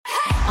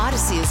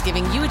Odyssey is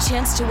giving you a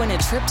chance to win a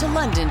trip to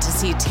London to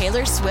see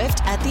Taylor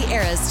Swift at the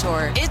Eras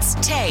Tour. It's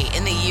Tay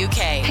in the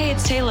UK. Hey,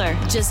 it's Taylor.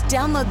 Just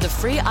download the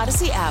free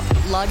Odyssey app,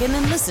 log in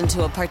and listen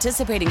to a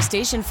participating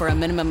station for a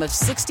minimum of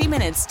 60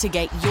 minutes to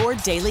get your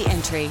daily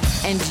entry.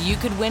 And you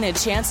could win a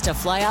chance to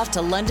fly off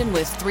to London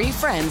with 3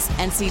 friends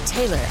and see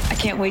Taylor. I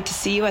can't wait to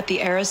see you at the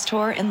Eras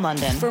Tour in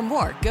London. For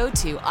more, go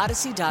to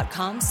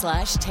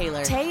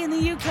odyssey.com/Taylor. Tay in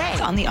the UK.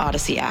 It's on the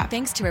Odyssey app.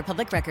 Thanks to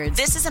Republic Records.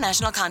 This is a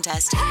national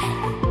contest.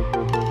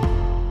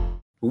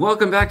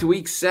 Welcome back to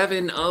week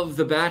 7 of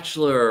The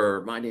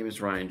Bachelor. My name is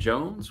Ryan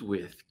Jones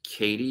with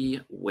Katie.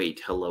 Wait,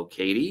 hello,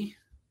 Katie.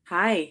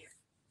 Hi.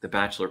 The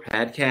Bachelor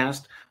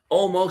podcast,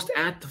 almost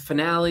at the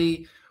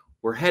finale.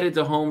 We're headed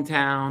to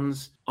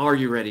hometowns. Are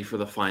you ready for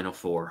the final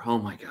 4? Oh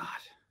my God.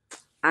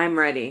 I'm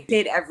ready.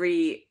 Did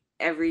every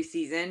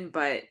season,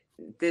 but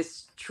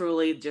this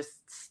truly just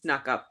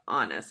snuck up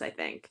on us, I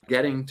think.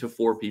 Getting to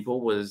 4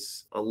 people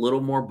was a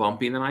little more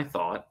bumpy than I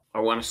thought. I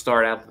want to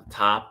start at the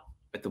top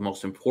at the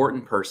most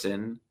important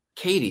person,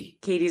 Katie.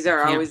 Katie's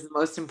are always the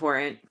most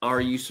important.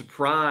 Are you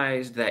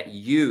surprised that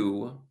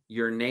your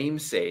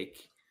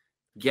namesake,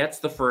 gets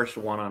the first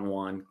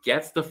one-on-one,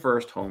 gets the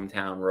first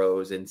hometown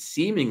rose, and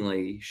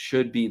seemingly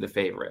should be the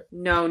favorite?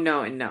 No,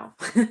 and no.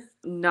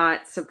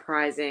 Not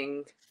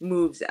surprising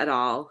moves at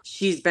all.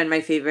 She's been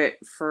my favorite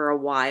for a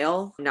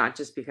while, not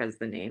just because of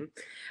the name.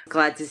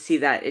 Glad to see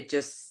that it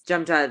just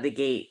jumped out of the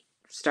gate.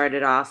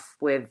 Started off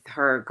with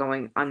her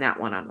going on that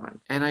one-on-one.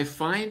 And I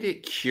find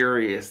it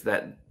curious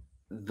that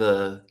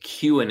the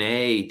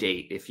Q&A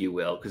date, if you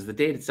will, because the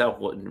date itself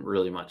wasn't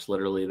really much.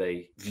 Literally,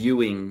 the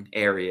viewing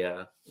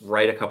area,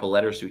 write a couple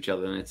letters to each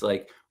other, and it's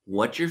like,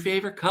 what's your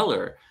favorite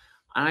color?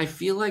 And I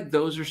feel like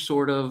those are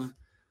sort of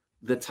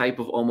the type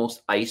of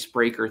almost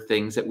icebreaker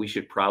things that we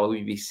should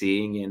probably be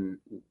seeing in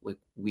like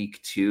week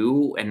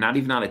 2, and not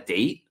even on a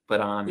date, but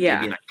on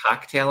maybe in a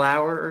cocktail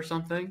hour or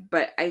something.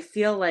 But I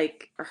feel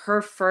like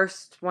her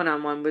first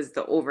one-on-one was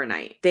the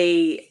overnight.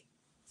 They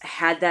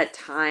had that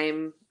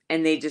time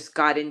and they just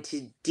got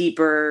into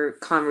deeper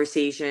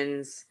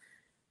conversations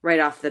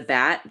right off the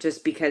bat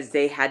just because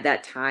they had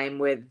that time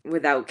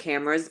without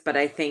cameras. But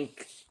I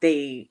think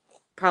they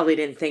probably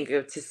didn't think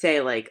of to say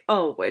like,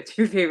 oh, what's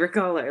your favorite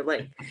color?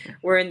 Like,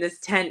 we're in this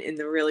tent in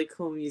the really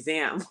cool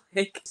museum.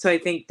 So I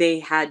think they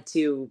had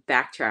to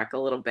backtrack a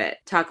little bit,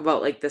 talk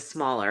about like the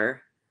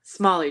smaller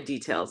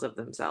details of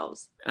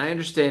themselves. I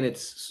understand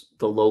it's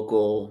the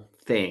local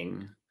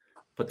thing,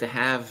 but to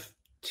have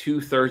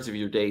 2/3 of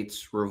your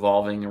dates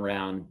revolving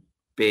around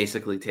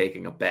basically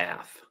taking a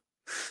bath.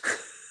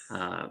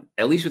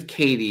 At least with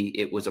Katie,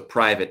 it was a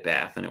private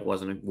bath, and it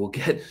wasn't. We'll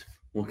get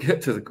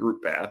to the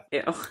group bath.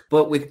 Ew.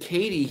 But with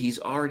Katie, he's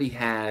already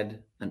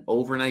had an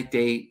overnight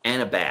date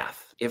and a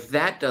bath. If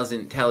that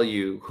doesn't tell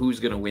you who's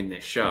going to win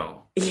this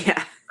show,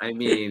 yeah. I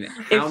mean,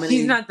 if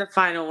she's not the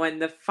final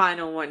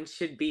one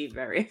should be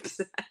very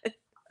upset.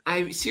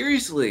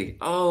 Seriously,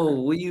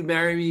 oh, will you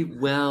marry me?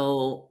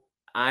 Well,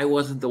 I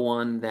wasn't the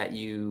one that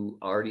you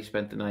already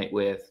spent the night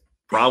with,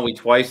 probably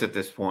twice at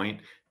this point,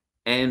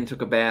 and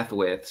took a bath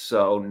with.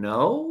 So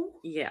no?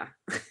 Yeah.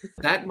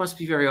 That must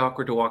be very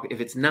awkward to walk.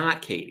 If it's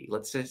not Katie,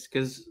 let's just,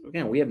 because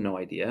again, we have no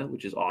idea,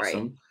 which is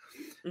awesome.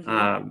 Right.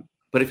 Mm-hmm.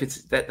 But if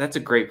it's that's a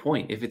great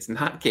point. If it's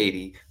not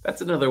Katie, that's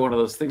another one of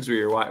those things where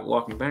you're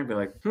walking back and be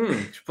like,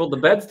 she pulled the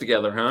beds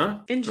together, huh?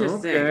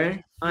 Interesting.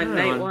 Okay. On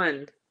night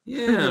 1.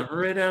 Yeah,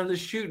 right out of the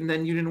chute, and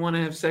then you didn't want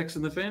to have sex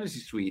in the fantasy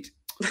suite.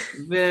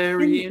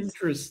 Very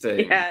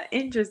interesting. Yeah,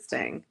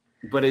 interesting.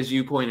 But as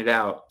you pointed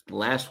out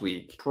last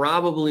week,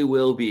 probably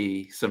will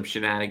be some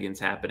shenanigans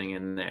happening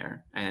in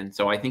there. And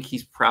so I think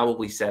he's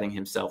probably setting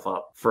himself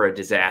up for a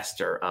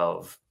disaster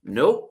of,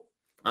 nope.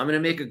 I'm going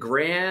to make a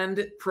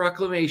grand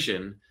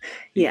proclamation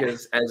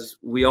because as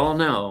we all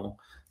know,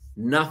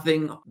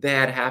 nothing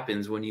bad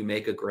happens when you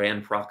make a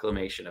grand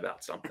proclamation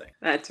about something.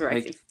 That's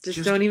right. Like,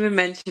 just don't even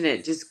mention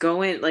it. Just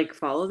go in, like,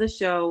 follow the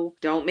show.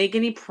 Don't make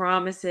any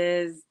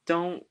promises.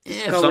 Don't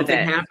if something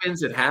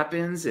happens, it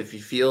happens. If you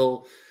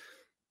feel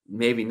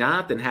maybe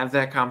not, then have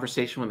that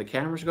conversation when the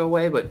cameras go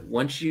away. But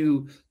once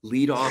you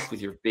lead off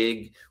with your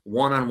big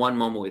one-on-one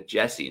moment with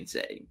Jesse and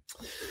say,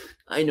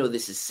 I know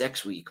this is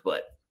sex week,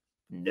 but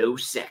no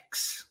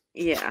sex.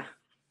 Yeah.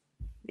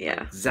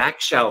 Zach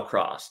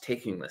Shallcross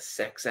taking the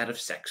sex out of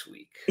sex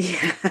week.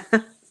 Yeah.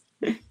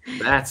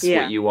 That's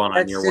what you want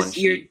on your one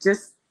sheet.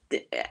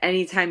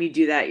 Anytime you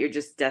do that, you're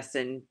just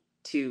destined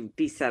to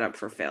be set up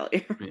for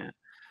failure. Yeah.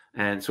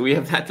 And so we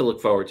have that to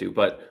look forward to.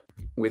 But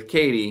with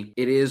Katie,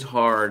 it is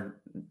hard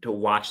to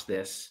watch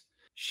this.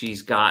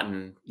 She's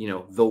gotten,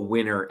 the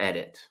winner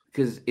edit.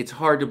 Because it's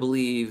hard to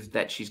believe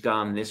that she's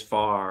gone this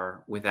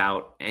far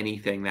without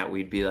anything that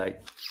we'd be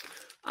like,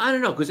 I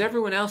don't know, because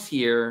everyone else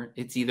here,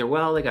 it's either,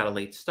 they got a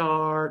late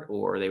start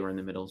or they were in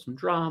the middle of some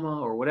drama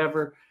or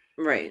whatever.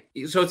 Right.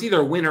 So it's either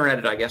a winner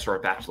edit, I guess, or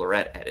a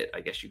Bachelorette edit, I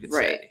guess you could say.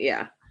 Right,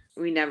 yeah.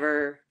 We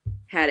never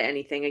had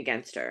anything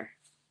against her.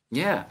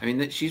 Yeah, I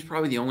mean, she's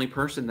probably the only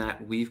person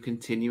that we've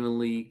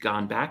continually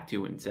gone back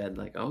to and said,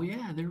 like, oh,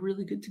 yeah, they're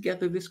really good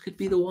together. This could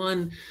be the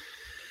one.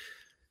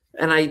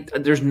 And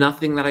there's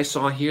nothing that I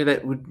saw here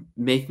that would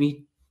make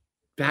me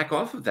back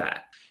off of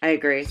that. I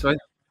agree. So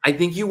I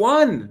think you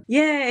won.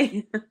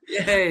 Yay.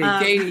 Yay,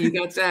 Katie, you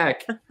got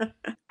Zach.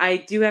 I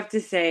do have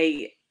to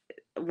say,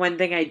 one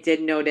thing I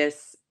did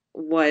notice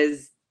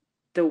was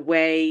the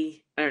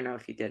way, I don't know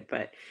if you did,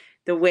 but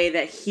the way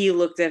that he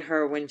looked at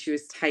her when she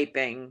was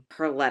typing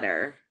her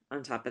letter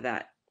on top of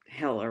that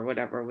hill or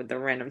whatever with the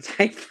random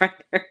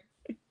typewriter.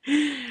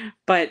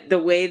 But the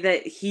way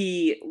that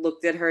he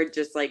looked at her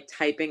just like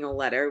typing a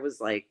letter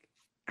was like,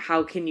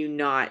 how can you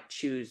not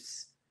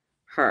choose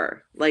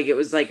her? Like, it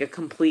was like a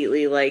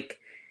completely, like,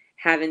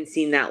 haven't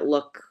seen that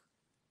look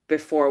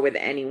before with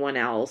anyone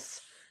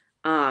else.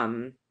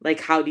 Like,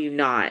 how do you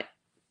not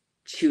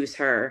choose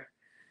her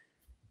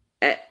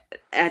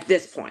at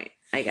this point,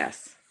 I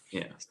guess?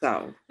 Yeah.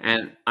 So,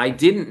 and I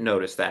didn't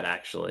notice that,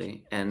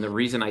 actually. And the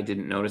reason I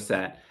didn't notice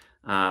that,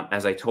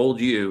 as I told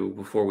you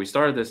before we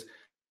started this,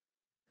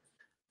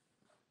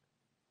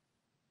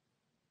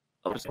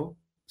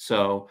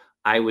 so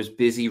I was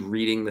busy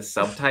reading the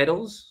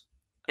subtitles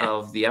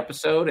of the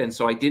episode, and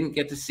so I didn't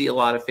get to see a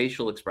lot of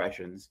facial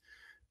expressions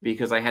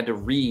because I had to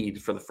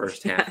read for the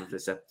first half of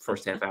this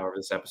first half hour of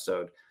this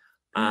episode.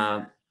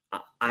 I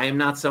am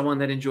not someone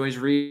that enjoys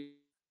reading.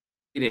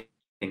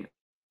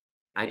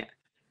 I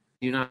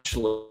do not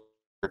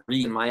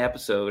read my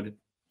episode.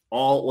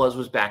 All it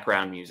was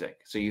background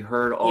music. So you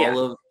heard all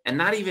of, and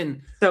not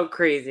even so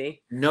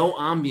crazy. No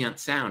ambient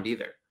sound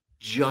either.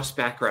 Just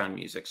background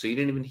music. So you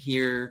didn't even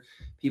hear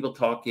people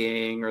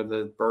talking or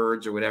the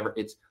birds or whatever.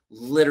 It's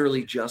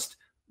literally just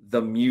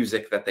the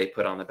music that they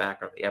put on the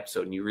background of the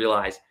episode. And you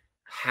realize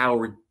how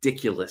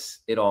ridiculous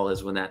it all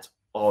is when that's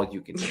all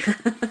you can hear.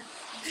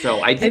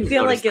 So I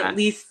feel like at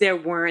least there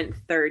weren't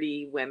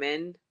 30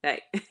 women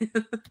that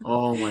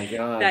oh my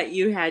God, that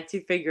you had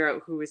to figure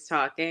out who was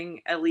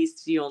talking. At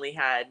least you only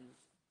had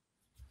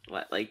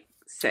like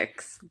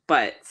 6,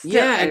 but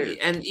still,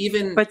 and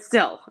even but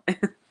still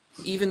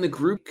even the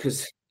group,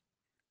 because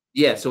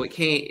so it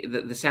came,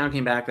 the sound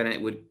came back and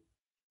it would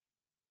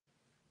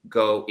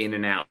go in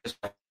and out, just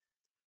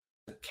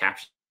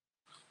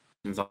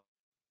captions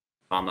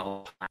on the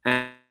whole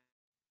time.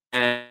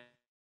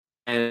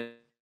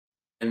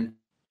 And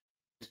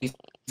he's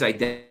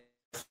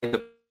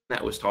identified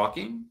that was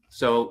talking.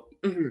 So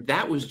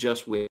that was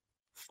just with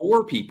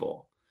 4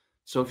 people.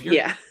 So if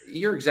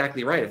you're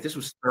exactly right. If this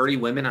was 30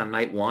 women on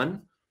night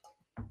 1,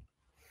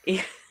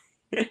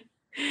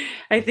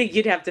 I think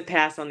you'd have to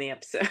pass on the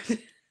episode.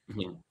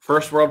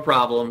 First world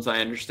problems, I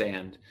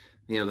understand.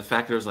 The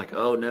fact there was like,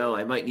 oh no,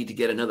 I might need to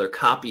get another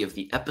copy of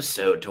the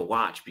episode to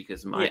watch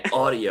because my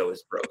audio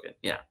is broken.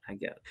 Yeah, I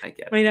get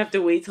it. Might have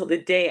to wait till the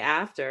day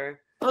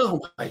after.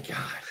 Oh my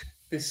God,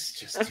 this is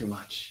just too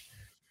much.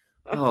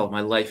 Oh,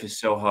 my life is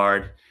so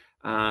hard.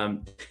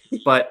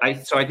 But I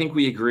think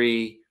we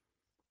agree.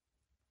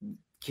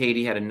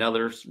 Katie had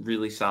another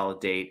really solid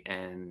date,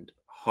 and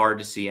hard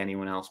to see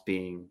anyone else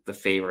being the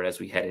favorite as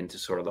we head into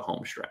sort of the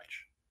home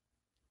stretch.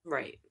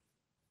 Right.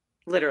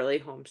 Literally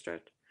home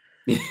stretch.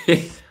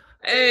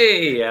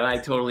 Hey, and I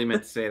totally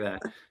meant to say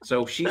that.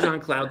 So she's on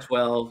cloud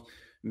 12.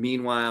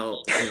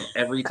 Meanwhile,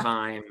 every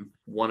time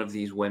one of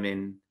these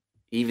women,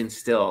 even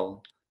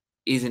still,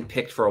 isn't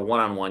picked for a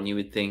one-on-one, you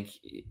would think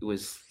it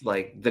was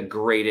like the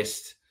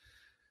greatest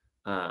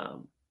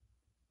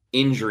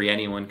injury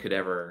anyone could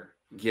ever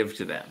give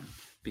to them,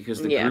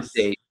 because the group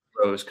date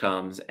rose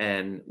comes,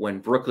 and when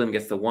Brooklyn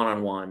gets the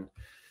one-on-one,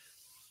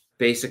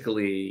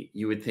 basically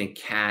you would think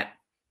Kat,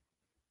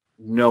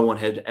 no one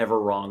had ever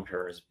wronged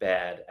her as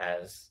bad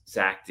as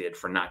Zach did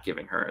for not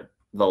giving her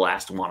the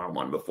last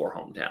one-on-one before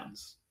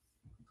hometowns.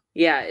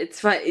 Yeah, it's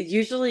fun.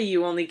 Usually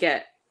you only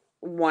get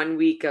 1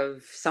 week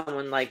of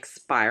someone like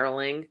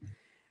spiraling,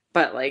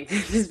 but like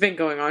this has been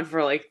going on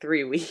for like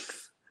 3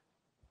 weeks.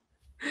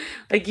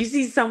 Like you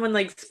see someone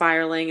like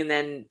spiraling, and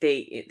then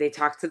they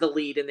talk to the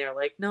lead and they're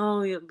like,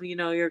 no,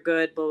 you're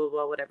good, blah blah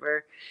blah,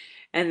 whatever,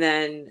 and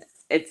then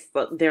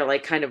they're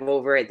like kind of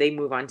over it, they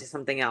move on to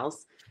something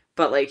else.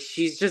 But like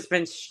she's just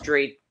been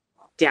straight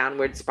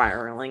downward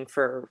spiraling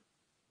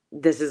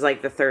this is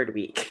like the 3rd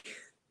week.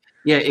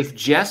 Yeah, if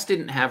Jess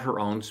didn't have her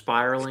own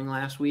spiraling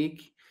last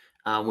week,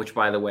 which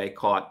by the way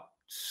caught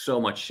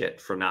so much shit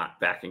for not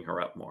backing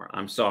her up more.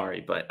 I'm sorry,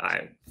 but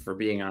for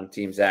being on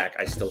Team Zach,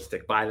 I still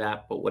stick by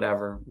that, but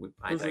whatever,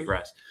 I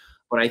digress.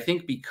 But I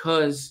think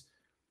because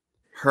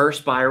her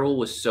spiral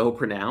was so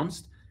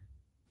pronounced,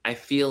 I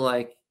feel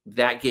like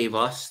that gave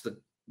us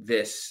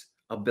this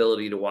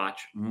ability to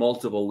watch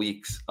multiple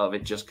weeks of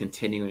it just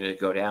continuing to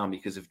go down,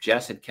 because if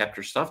Jess had kept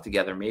her stuff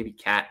together, maybe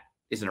Kat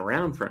isn't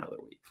around for another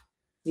week.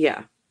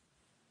 Yeah.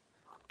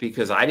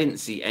 Because I didn't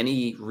see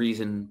any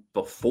reason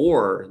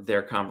before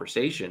their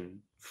conversation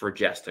for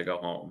Jess to go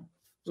home.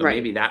 So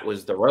maybe that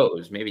was the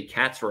rose. Maybe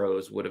Kat's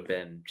rose would have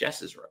been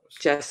Jess's rose.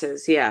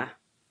 Jess's, yeah.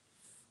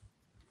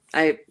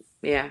 I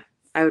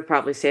would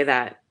probably say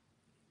that.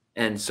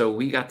 And so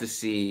we got to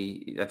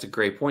see, that's a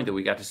great point, that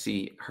we got to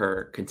see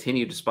her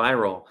continue to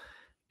spiral.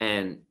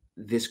 And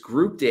this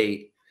group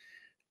date,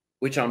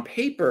 which on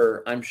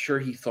paper, I'm sure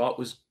he thought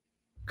was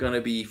going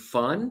to be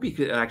fun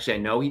because actually I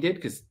know he did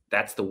because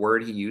that's the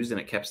word he used and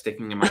it kept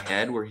sticking in my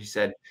head where he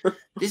said,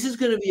 this is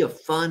going to be a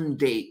fun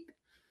date.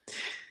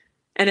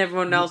 And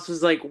everyone else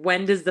was like,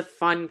 when does the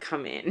fun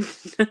come in?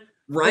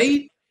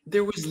 Right?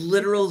 There was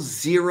literal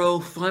zero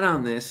fun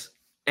on this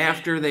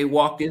after they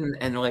walked in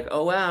and they're like,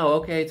 oh, wow,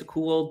 okay, it's a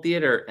cool old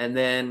theater. And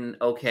then,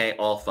 okay,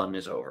 all fun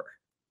is over.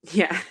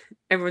 Yeah.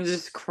 Everyone's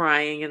just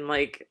crying and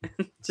like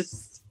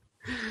just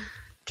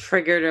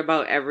triggered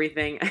about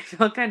everything. I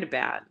felt kind of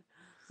bad.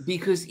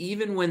 Because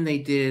even when they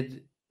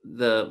did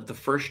the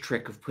first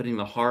trick of putting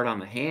the heart on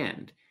the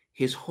hand,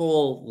 his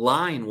whole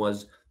line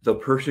was the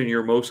person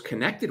you're most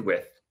connected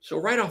with. So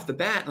right off the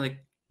bat, like,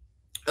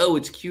 oh,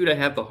 it's cute. I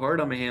have the heart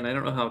on my hand. I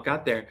don't know how it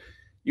got there.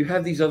 You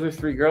have these other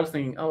three girls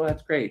thinking, oh,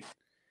 that's great.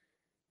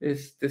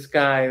 This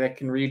guy that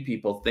can read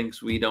people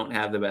thinks we don't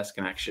have the best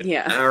connection.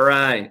 Yeah. All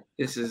right.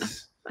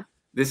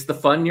 This the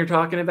fun you're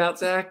talking about,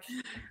 Zach?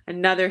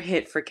 Another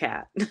hit for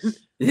Kat.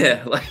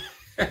 Yeah. Like,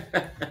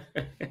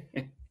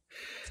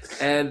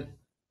 and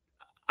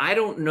I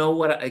don't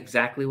know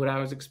exactly what I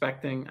was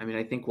expecting. I mean,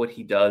 I think what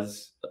he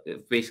does,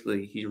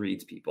 basically, he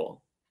reads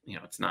people. You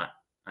know, it's not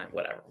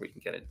whatever. We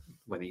can get it,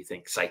 whether you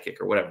think psychic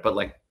or whatever. But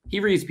like,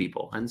 he reads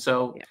people, and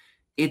so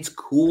it's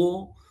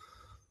cool.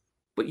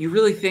 But you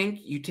really think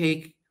you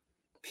take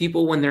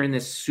people when they're in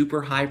this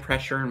super high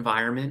pressure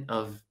environment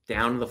of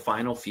down to the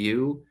final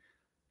few?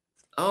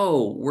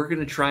 Oh, we're going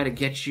to try to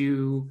get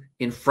you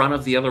in front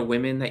of the other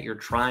women that you're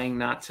trying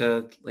not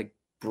to like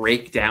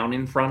break down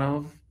in front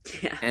of.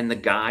 Yeah. And the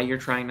guy you're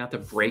trying not to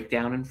break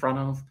down in front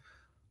of,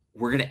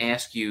 we're going to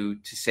ask you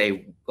to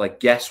say, like,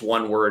 guess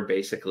one word,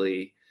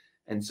 basically.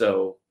 And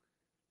so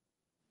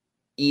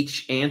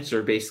each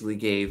answer basically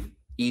gave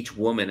each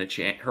woman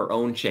her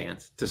own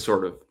chance to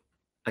sort of,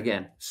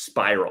 again,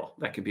 spiral.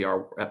 That could be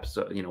our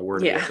episode, word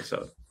of the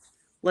episode.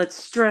 Let's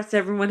stress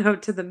everyone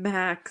out to the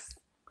max.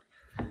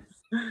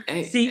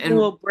 See who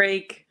will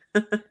break.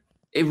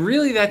 It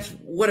really, that's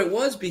what it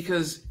was,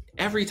 because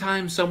every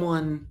time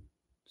someone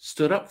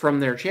stood up from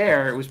their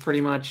chair, it was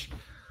pretty much,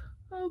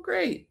 oh,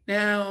 great.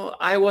 Now,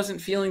 I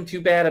wasn't feeling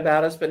too bad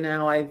about us, but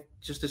now I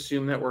just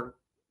assume that we're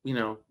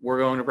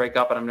going to break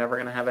up and I'm never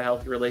going to have a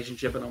healthy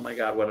relationship. And oh my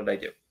God, what did I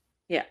do?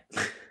 Yeah.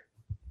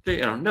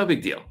 No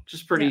big deal.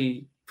 Just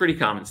pretty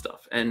common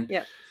stuff. And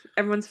yeah,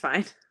 everyone's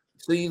fine.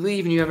 So you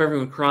leave and you have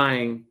everyone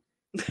crying,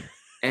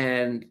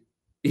 and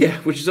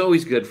which is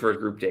always good for a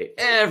group date.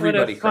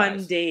 Everybody cries.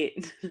 Fun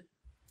date.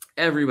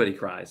 Everybody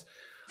cries.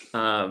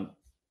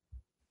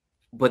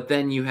 But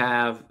then you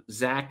have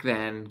Zach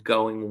then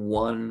going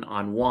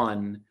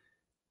one-on-one,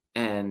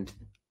 and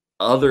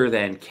other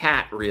than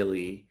Kat,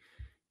 really,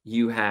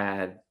 you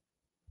had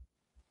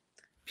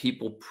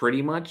people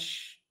pretty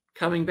much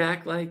coming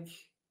back like,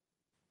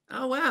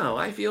 oh, wow,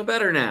 I feel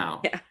better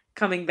now. Yeah,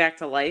 coming back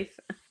to life.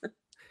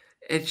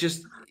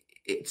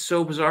 It's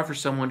so bizarre for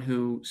someone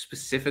who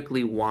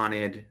specifically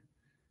wanted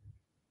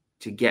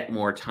to get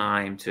more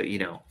time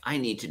to, I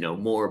need to know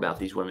more about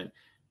these women.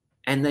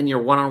 And then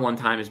your one-on-one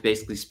time is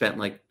basically spent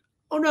like,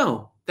 oh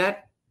no,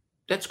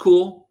 that's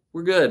cool.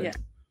 We're good. Yeah.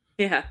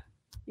 Yeah.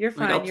 You're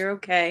fine. Like, you're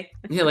okay.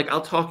 Yeah. Like, I'll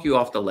talk you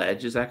off the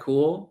ledge. Is that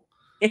cool?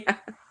 Yeah.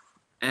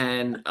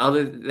 And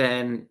other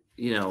than,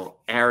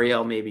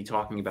 Ariel maybe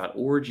talking about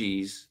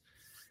orgies,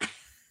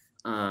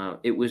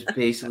 it was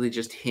basically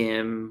just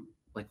him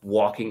like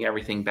walking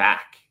everything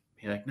back.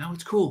 You're like, no,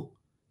 it's cool.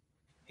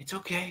 It's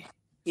okay.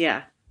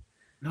 Yeah.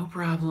 No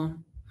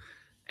problem.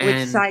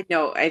 Which, side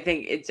note,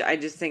 I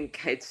just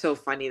think it's so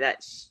funny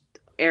that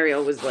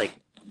Ariel was like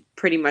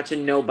pretty much a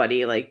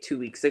nobody like 2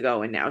 weeks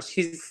ago, and now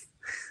she's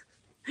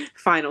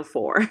Final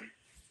Four.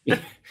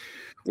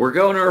 We're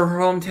going to her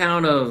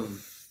hometown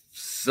of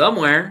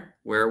somewhere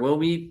where we'll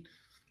meet.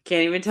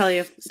 Can't even tell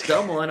you.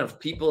 Someone of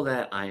people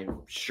that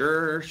I'm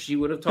sure she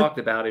would have talked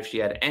about if she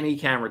had any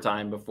camera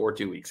time before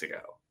 2 weeks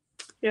ago.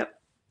 Yep.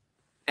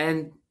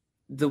 And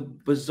the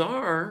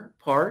bizarre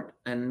part,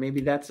 and maybe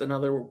that's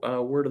another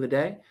word of the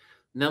day,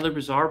 another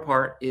bizarre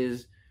part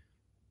is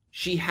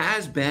she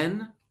has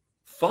been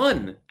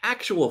fun,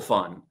 actual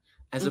fun,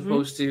 as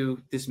opposed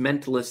to this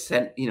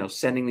mentalist,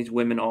 sending these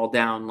women all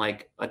down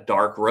like a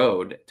dark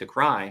road to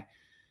cry.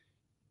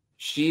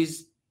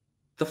 She's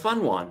the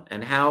fun one.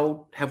 And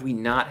how have we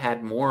not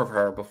had more of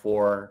her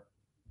before,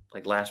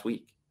 like last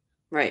week?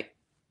 Right.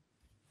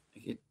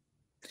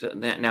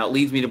 Now it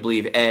leads me to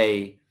believe,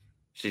 A,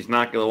 she's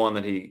not the one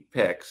that he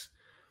picks,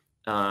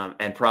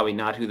 and probably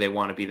not who they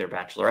want to be their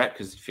Bachelorette,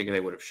 because you figure they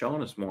would have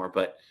shown us more.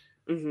 But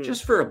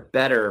just for a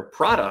better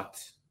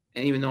product,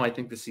 and even though I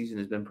think the season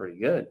has been pretty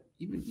good,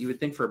 you would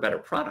think for a better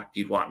product,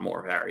 you'd want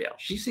more of Ariel.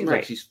 She seems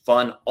like she's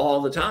fun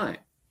all the time.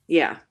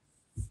 Yeah.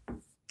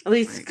 At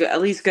least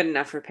good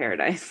enough for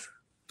Paradise.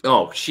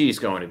 Oh, she's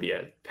going to be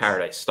a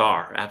Paradise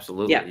star.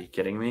 Absolutely. Yeah. Are you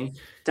kidding me?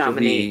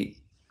 Dominate.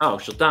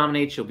 She'll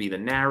dominate. She'll be the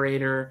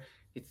narrator.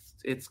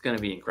 It's going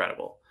to be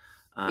incredible.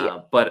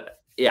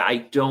 But yeah,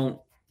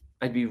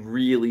 I'd be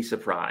really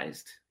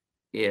surprised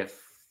if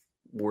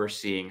we're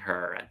seeing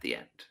her at the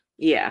end.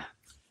 Yeah.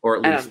 Or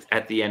at least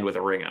at the end with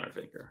a ring on her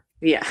finger.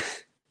 Yeah.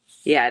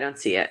 Yeah, I don't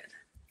see it.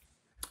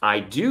 I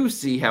do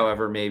see,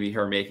 however, maybe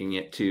her making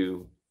it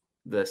to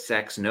the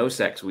sex, no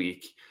sex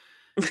week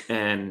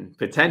and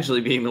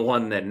potentially being the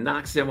one that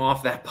knocks him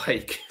off that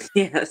bike.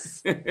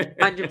 Yes,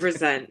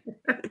 100%.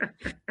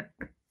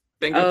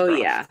 Fingers Oh,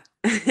 crossed.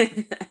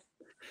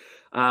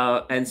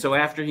 yeah. And so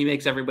after he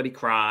makes everybody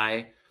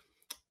cry,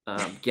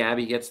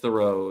 Gabby gets the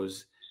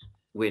rose,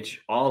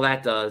 which all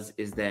that does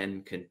is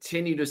then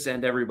continue to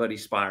send everybody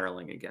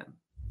spiraling again.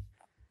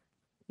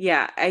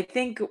 Yeah, I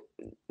think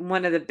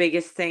one of the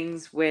biggest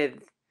things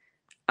with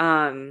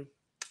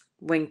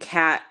when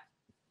Kat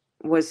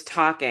was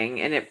talking,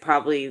 and it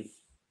probably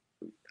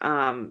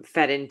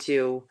fed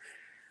into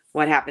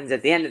what happens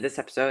at the end of this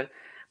episode,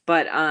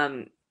 but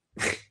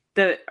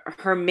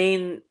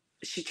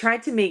she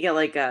tried to make it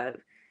like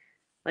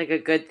a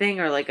good thing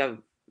or like a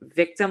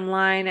victim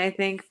line, I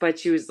think, but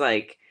she was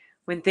like,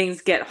 when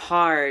things get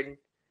hard,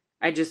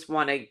 I just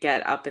want to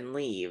get up and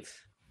leave.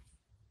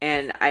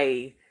 And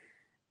I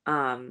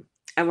want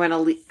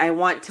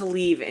to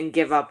leave and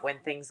give up when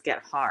things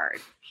get hard.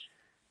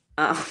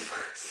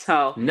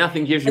 So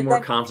nothing gives you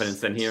more confidence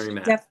than hearing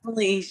that.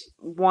 Definitely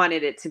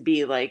wanted it to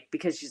be like,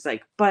 because she's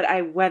like, but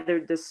I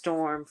weathered the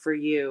storm for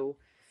you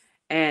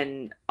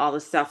and all the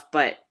stuff,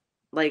 but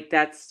like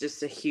that's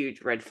just a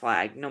huge red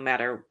flag no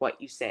matter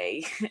what you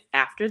say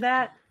after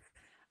that.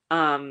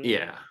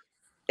 Yeah.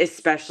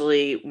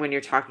 Especially when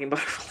you're talking about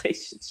a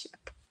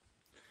relationship.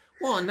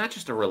 Well, and not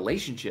just a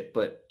relationship,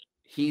 but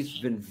he's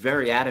been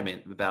very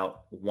adamant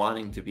about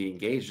wanting to be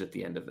engaged at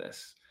the end of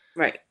this.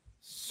 Right.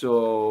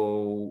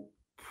 So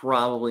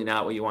probably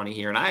not what you want to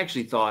hear. And I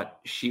actually thought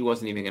she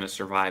wasn't even going to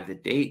survive the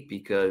date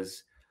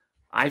because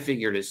I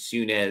figured as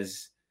soon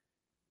as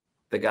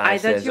the guy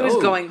says, I thought she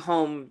was going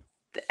home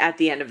at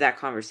the end of that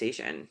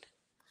conversation.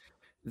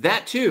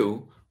 That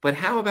too. But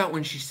how about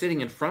when she's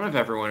sitting in front of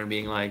everyone and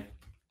being like,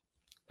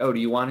 oh, do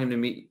you want him to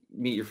meet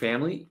your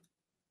family?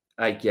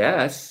 I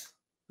guess.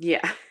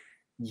 Yeah.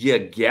 You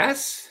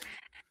guess?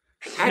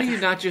 How do you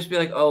not just be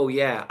like, oh,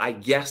 yeah, I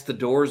guess the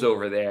door's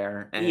over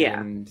there,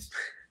 and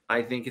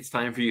I think it's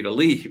time for you to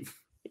leave?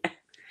 Yeah.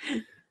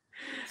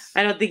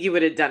 I don't think you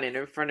would have done it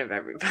in front of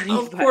everybody.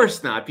 Of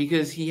course not,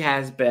 because he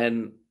has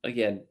been,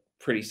 again,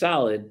 pretty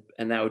solid,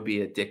 and that would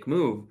be a dick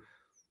move.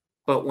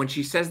 But when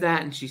she says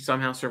that and she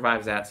somehow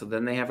survives that, so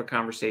then they have a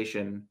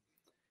conversation,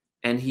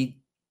 and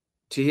he,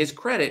 to his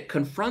credit,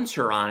 confronts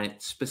her on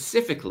it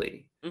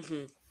specifically.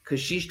 Because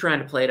she's trying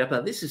to play it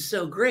up. This is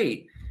so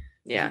great.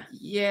 Yeah.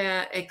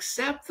 Yeah,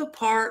 except the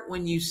part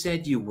when you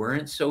said you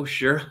weren't so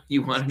sure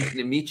you wanted me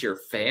to meet your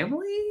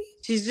family.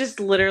 She's just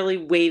literally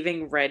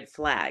waving red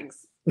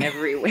flags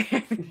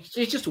everywhere.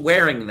 She's just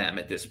wearing them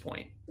at this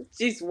point.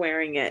 She's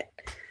wearing it.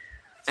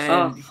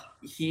 And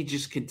he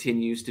just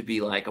continues to be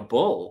like a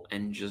bull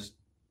and just,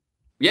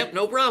 yep,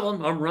 no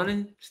problem. I'm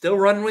running, still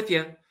running with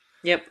you.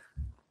 Yep.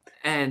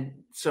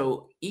 And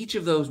so each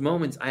of those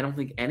moments, I don't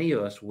think any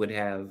of us would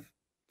have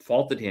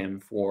faulted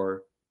him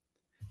for,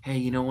 hey,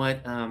 you know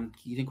what?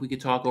 You think we could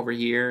talk over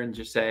here and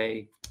just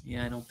say,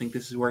 yeah, I don't think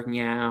this is working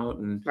out.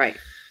 And right.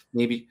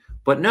 Maybe,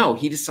 but no,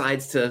 he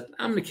decides to,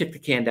 I'm going to kick the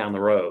can down the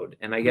road.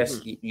 And I guess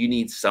you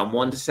need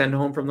someone to send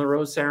home from the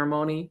rose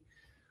ceremony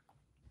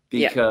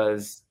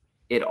because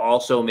it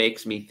also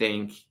makes me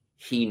think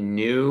he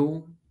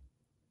knew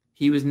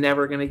he was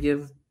never going to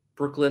give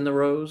Brooklyn the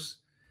rose.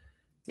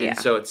 And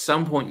so at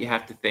some point you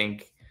have to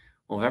think,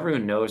 well, if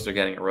everyone knows they're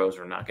getting a rose,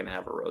 we're not going to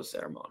have a rose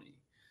ceremony.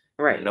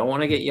 Right. I don't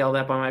want to get yelled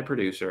at by my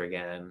producer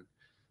again.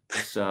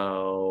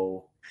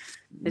 So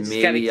I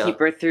just got to keep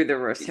her through the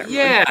rose ceremony.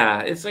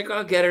 Yeah. It's like,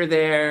 I'll get her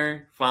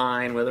there.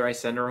 Fine. Whether I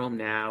send her home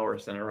now or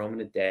send her home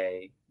in a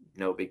day,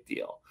 no big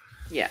deal.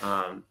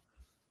 Yeah.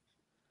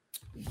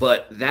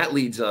 But that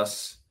leads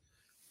us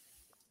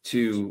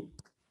to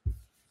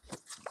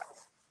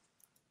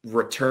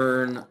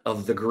return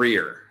of the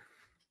Greer.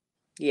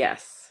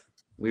 Yes.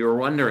 We were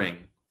wondering,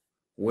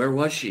 where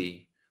was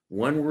she?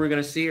 When were we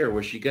going to see her?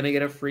 Was she going to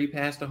get a free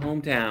pass to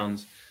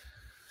hometowns?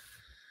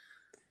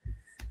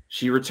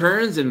 She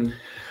returns, and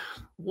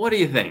what do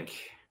you think?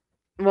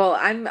 Well,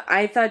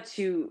 I thought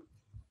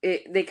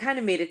they kind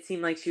of made it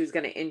seem like she was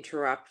going to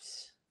interrupt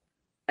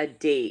a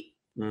date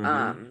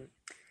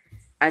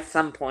at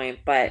some point,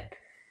 but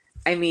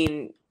I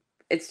mean,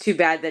 it's too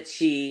bad that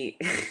she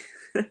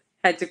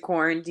had to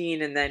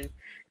quarantine and then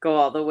go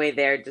all the way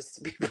there just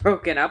to be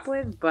broken up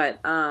with, but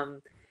I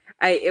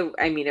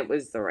mean, it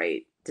was the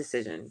right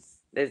decision.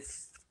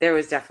 There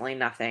was definitely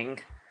nothing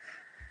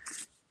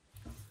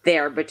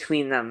there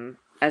between them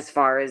as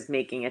far as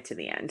making it to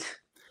the end.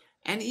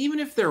 And even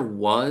if there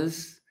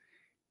was,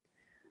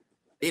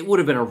 it would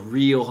have been a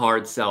real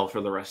hard sell for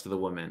the rest of the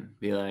women.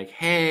 Be like,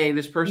 hey,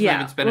 this person I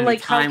haven't spent any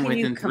time with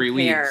in 3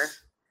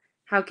 weeks.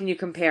 How can you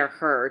compare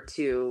her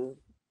to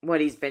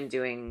what he's been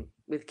doing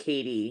with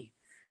Katie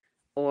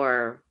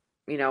or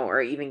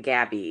even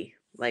Gabby?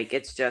 Like,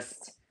 it's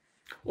just...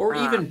 Or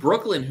even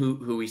Brooklyn,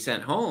 who he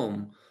sent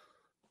home,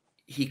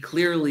 he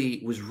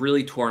clearly was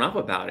really torn up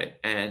about it.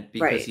 And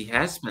because he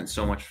has spent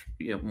so much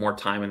more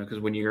time in it, because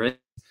when you're in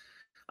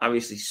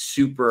obviously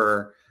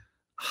super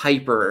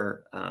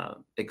hyper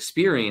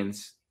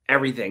experience,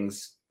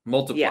 everything's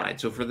multiplied. Yeah.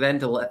 So for them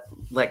to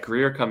let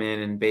Greer come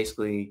in and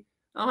basically,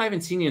 oh, I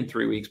haven't seen you in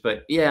 3 weeks,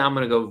 but yeah, I'm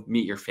gonna go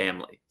meet your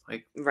family.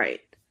 Like, right.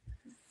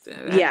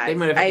 Yeah, he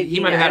might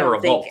have had a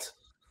revolt.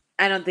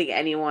 I don't think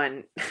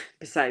anyone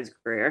besides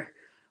Greer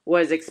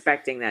was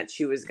expecting that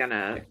she was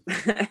gonna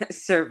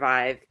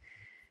survive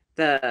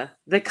the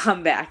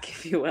comeback,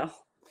 if you will.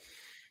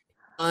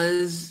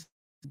 Was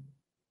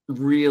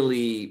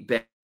really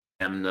bad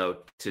them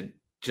though to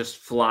just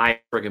fly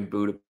friggin'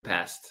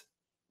 Budapest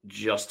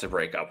just to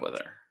break up with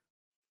her.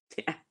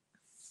 Yeah.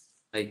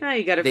 Like,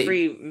 you got a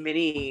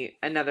free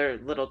another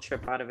little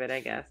trip out of it, I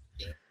guess.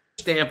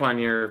 Stamp on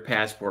your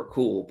passport,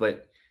 cool,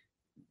 but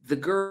the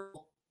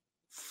girl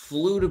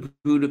flew to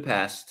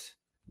Budapest,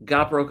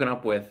 got broken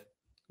up with.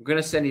 I'm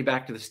gonna send you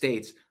back to the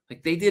States.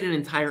 Like, they did an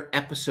entire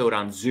episode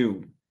on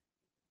Zoom.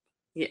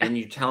 Yeah. And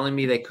you're telling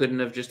me they couldn't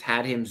have just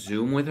had him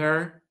Zoom with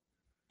her?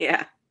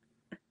 Yeah.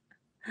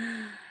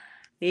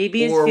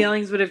 Maybe his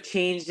feelings would have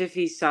changed if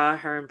he saw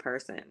her in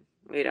person.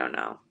 We don't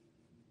know.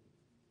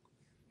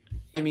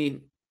 I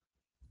mean,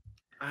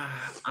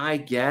 I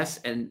guess.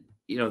 And,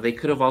 they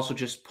could have also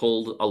just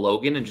pulled a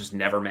Logan and just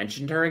never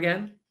mentioned her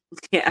again.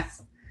 Yeah.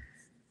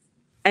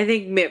 I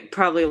think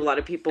probably a lot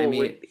of people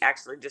would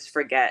actually just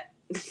forget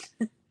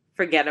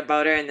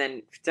about her. And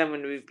then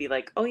someone would be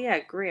like, oh, yeah,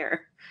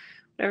 Greer.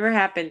 Whatever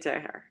happened to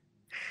her?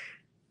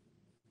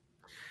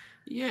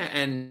 Yeah,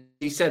 and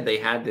he said they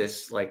had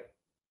this like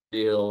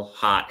real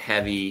hot,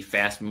 heavy,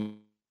 fast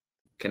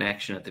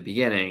connection at the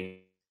beginning,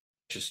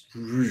 just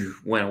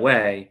went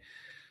away.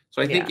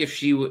 So I think if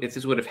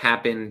this would have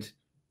happened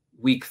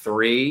week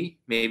 3,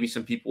 maybe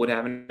some people would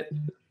have it.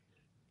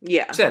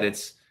 Yeah, like I said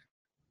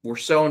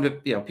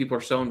people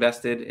are so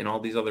invested in all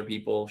these other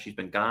people. She's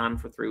been gone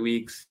for 3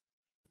 weeks.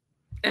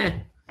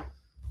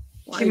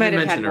 She might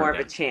have had more of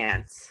a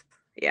chance.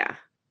 Yeah.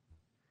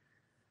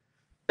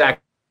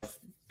 Zach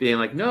being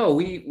like, no,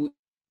 we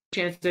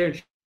chance there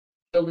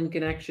building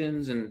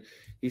connections, and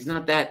he's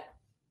not that,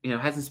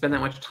 hasn't spent that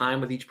much time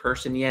with each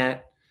person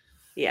yet.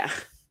 Yeah.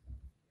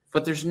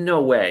 But there's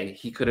no way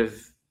he could have.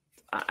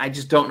 I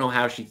just don't know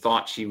how she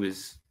thought she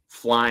was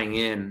flying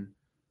in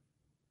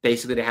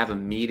basically to have a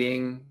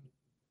meeting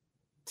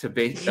to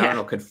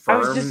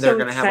confirm they're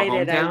going to have a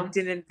hometown. I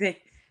didn't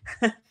think.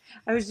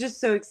 I was just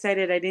so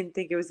excited. I didn't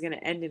think it was going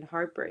to end in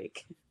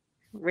heartbreak.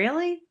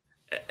 Really?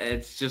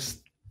 It's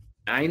just,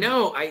 I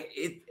know. I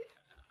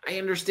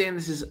understand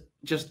this is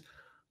just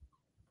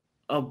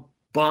a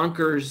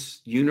bonkers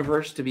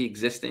universe to be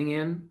existing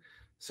in.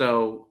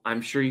 So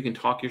I'm sure you can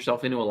talk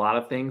yourself into a lot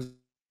of things.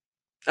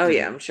 Oh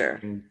yeah, I'm sure.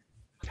 And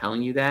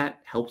telling you that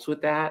helps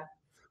with that.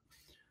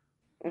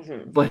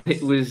 Mm-hmm. But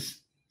it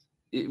was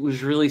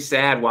really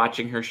sad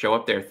watching her show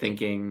up there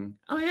thinking,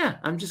 oh yeah,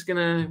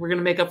 we're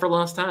gonna make up for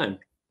lost time.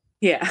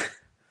 Yeah.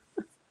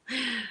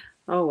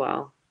 Oh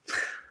well.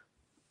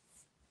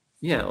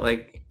 Yeah,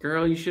 like,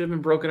 girl, you should have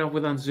been broken up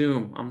with on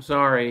Zoom. I'm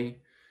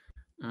sorry.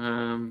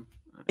 Yeah,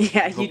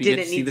 you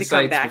didn't need to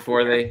come back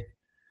before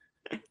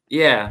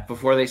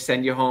they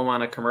send you home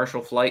on a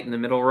commercial flight in the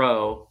middle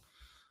row.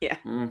 Yeah.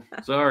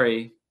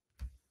 Sorry.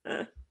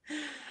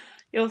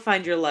 You'll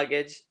find your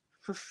luggage.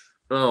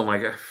 Oh my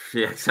God.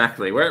 Yeah,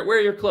 exactly. Where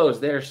are your clothes?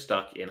 They're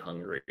stuck in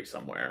Hungary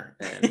somewhere.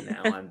 And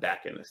now I'm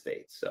back in the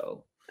States.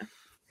 So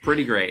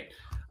pretty great.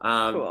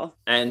 Cool.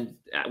 And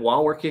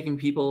while we're kicking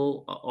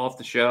people off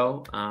the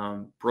show,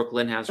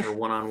 Brooklyn has her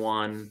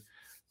one-on-one.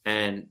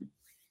 And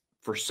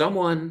for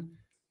someone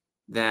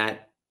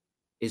that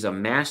is a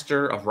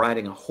master of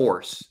riding a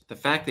horse, the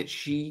fact that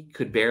she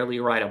could barely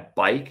ride a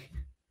bike,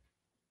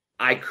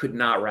 I could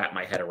not wrap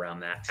my head around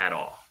that at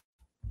all.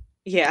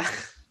 Yeah.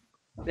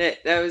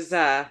 That was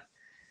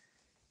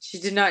she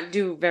did not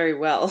do very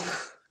well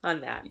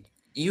on that.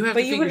 You would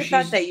have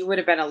thought that you would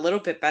have been a little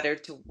bit better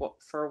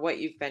for what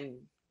you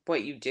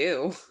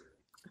do.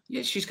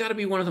 Yeah, she's got to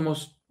be one of the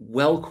most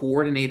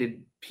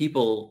well-coordinated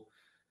people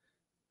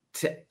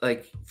to,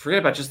 like, forget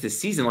about just this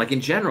season, like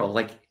in general,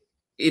 like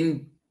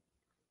in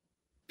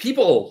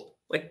people,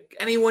 like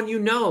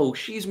anyone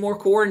she's more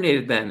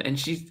coordinated than, and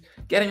she's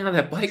getting on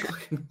that bike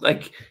looking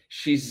like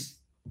she's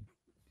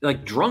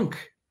like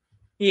drunk.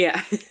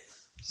 Yeah.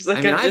 She's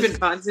like, I'm just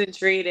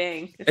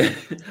concentrating.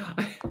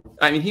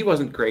 I mean, he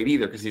wasn't great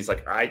either because he's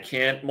like, I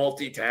can't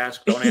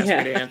multitask. Don't ask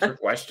me to answer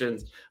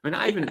questions. I mean,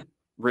 I haven't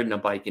ridden a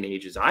bike in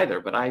ages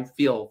either, but I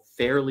feel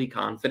fairly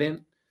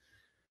confident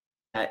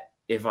that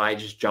if I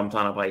just jumped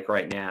on a bike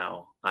right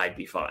now, I'd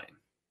be fine.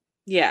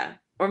 Yeah.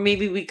 Or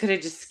maybe we could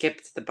have just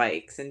skipped the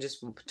bikes and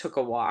just took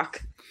a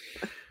walk.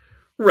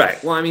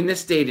 Right. Well, I mean,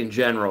 this date in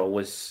general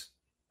was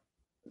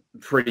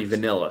pretty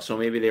vanilla, so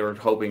maybe they were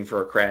hoping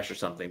for a crash or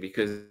something,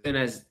 because then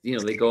as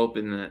they go up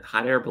in the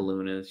hot air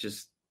balloon and it's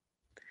just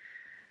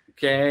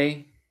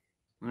okay,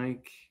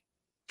 like,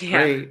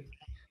 great.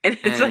 And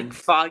it's like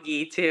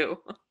foggy too.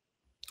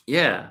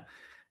 Yeah.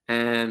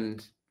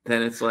 And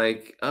then it's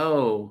like,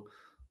 oh,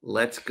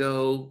 let's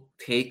go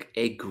take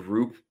a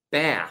group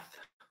bath,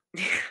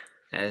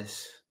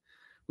 as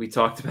we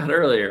talked about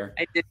earlier.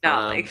 I did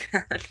not like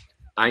that.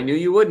 I knew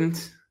you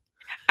wouldn't.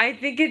 I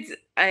think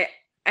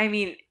I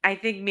mean, I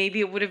think maybe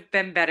it would have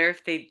been better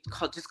if they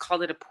just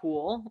called it a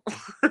pool.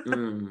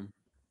 Mm,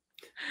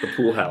 the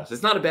pool house.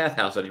 It's not a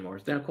bathhouse anymore.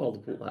 It's now called the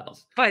pool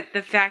house. But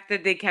the fact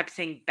that they kept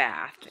saying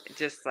bath,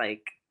 just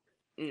like,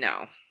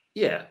 no.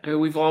 Yeah, I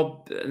mean,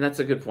 and that's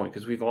a good point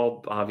because we've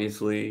all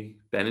obviously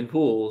been in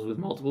pools with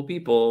multiple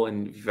people,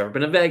 and if you've ever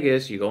been to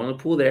Vegas, you go in the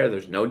pool there,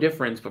 there's no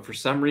difference, but for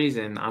some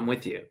reason, I'm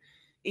with you.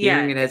 Yeah,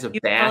 Hearing it as a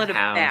you call it a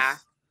bath.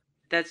 bathhouse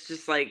That's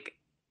just like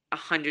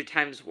 100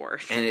 times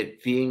worse. and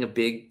it being a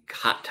big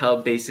hot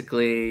tub,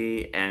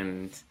 basically,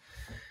 and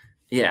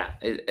yeah,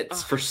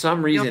 it's for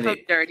some You know reason how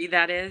dirty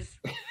that is?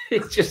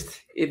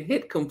 it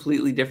hit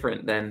completely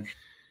different than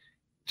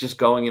just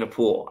going in a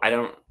pool. I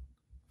don't,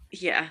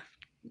 Yeah.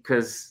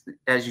 because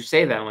as you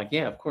say that, I'm like,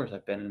 yeah, of course,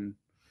 I've been in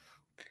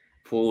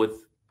a pool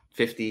with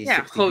 50,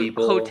 60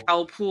 people.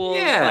 Hotel pools,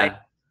 Yeah.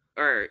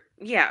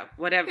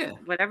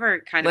 whatever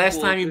kind of Last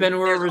pool. time you've been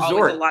to a There's resort.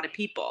 always a lot of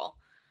people.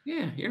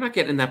 Yeah, you're not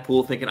getting in that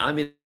pool thinking I'm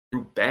in a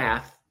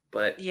bath,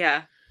 but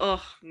Yeah.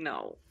 Oh,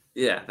 no.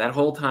 yeah, that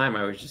whole time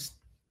I was just,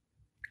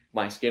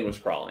 my skin was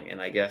crawling,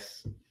 and I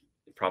guess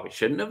it probably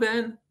shouldn't have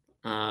been.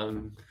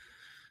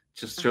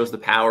 Just shows the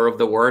power of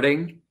the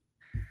wording.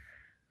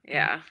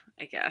 Yeah,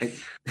 I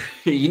guess.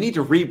 You need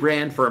to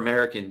rebrand for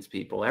Americans,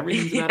 people.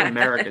 Everything's about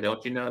America.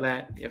 Don't you know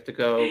that? You have to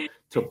go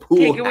to pool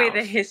Take away house.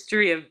 the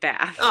history of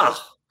baths. Oh,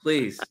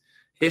 please.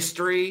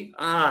 History,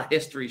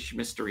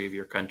 mystery of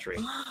your country.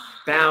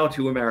 Bow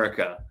to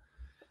America.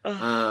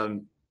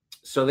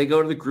 So they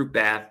go to the group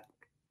bath,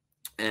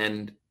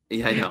 and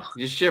yeah, I know.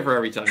 You shiver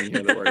every time you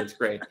hear the word. It's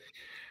great.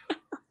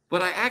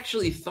 But I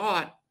actually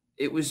thought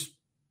it was,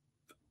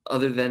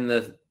 other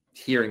than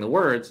hearing the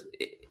words,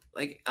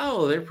 like,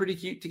 oh, they're pretty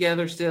cute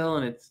together still,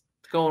 and it's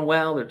going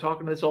well. They're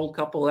talking to this old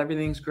couple.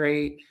 Everything's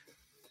great.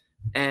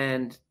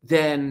 And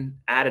then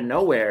out of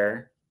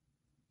nowhere,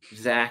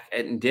 Zach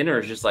at dinner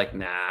is just like,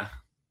 nah.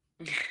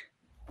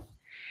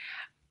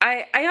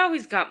 I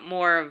always got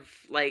more of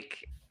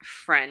like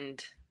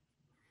friend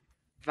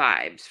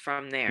vibes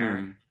from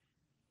there.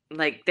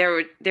 Like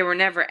there were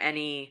never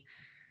any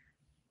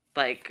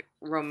like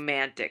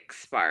romantic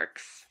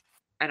sparks.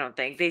 I don't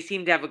think. They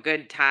seemed to have a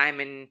good time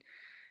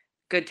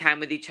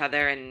with each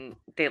other, and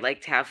they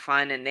like to have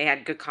fun, and they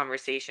had good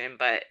conversation,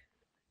 but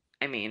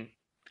I mean,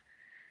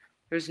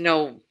 there's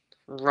no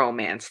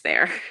romance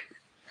there.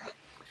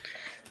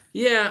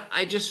 Yeah,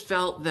 I just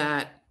felt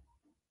that,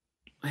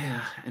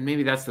 yeah, and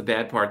maybe that's the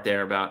bad part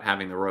there about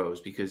having the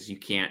rose, because you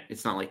can't,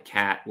 it's not like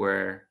Cat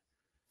where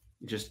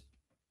you just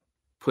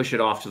push it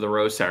off to the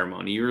rose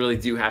ceremony. You really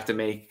do have to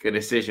make a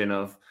decision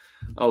of,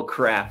 oh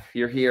crap,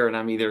 you're here and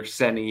I'm either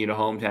sending you to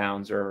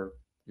hometowns or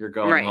you're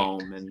going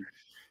home.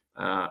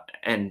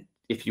 And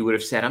if you would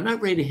have said, I'm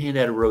not ready to hand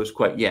out a rose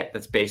quite yet,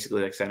 that's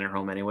basically like sending her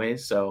home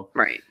anyways. So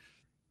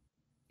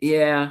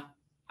yeah,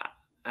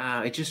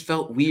 it just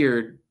felt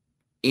weird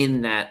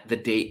in that the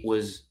date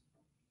was,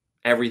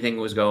 everything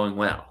was going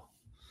well.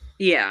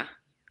 Yeah.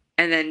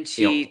 And then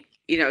she,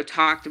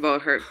 talked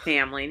about her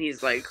family, and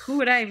he's like, who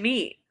would I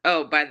meet?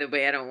 Oh, by the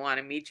way, I don't want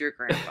to meet your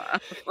grandpa.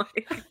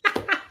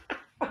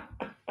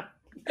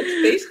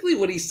 That's basically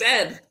what he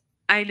said.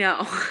 I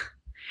know.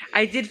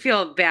 I did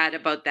feel bad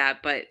about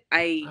that, but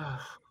I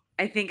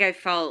think I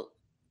felt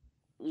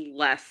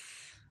less.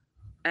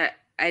 I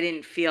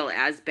didn't feel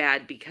as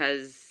bad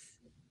because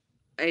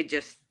I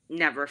just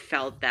never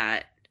felt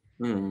that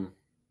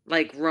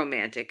like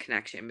romantic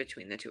connection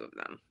between the two of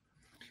them.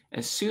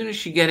 As soon as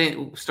she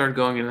started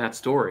going into that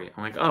story,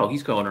 I'm like, oh,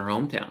 he's going to her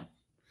hometown.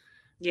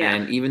 Yeah.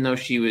 And even though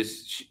she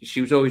was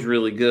always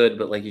really good,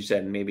 but like you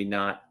said, maybe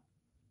not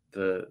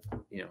the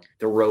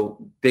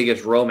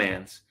biggest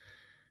romance.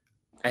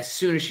 As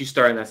soon as she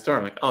started that story,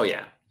 I'm like, oh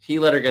yeah, he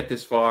let her get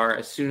this far.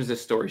 As soon as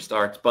this story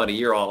starts, buddy,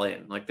 you're all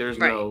in. Like there's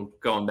no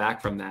going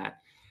back from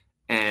that.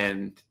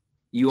 And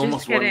you just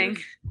almost kidding.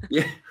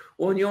 wonder,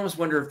 well, and you almost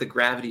wonder if the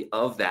gravity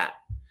of that,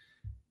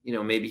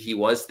 maybe he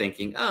was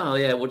thinking, oh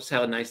yeah, we'll just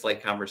have a nice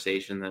light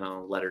conversation, then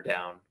I'll let her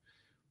down.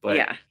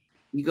 But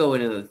you go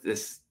into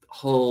this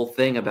whole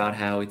thing about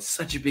how it's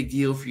such a big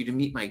deal for you to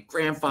meet my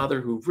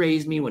grandfather who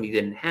raised me when he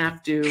didn't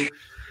have to.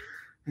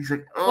 He's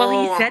like, oh.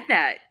 Well, he said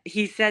that.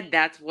 He said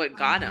that's what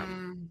got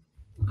him.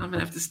 I'm going to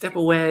have to step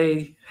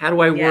away. How do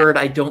I word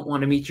I don't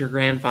want to meet your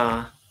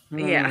grandpa?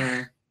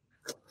 Yeah.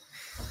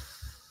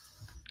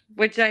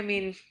 Which, I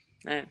mean,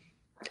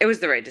 it was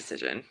the right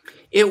decision.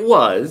 It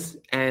was.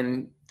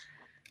 And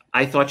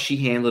I thought she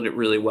handled it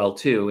really well,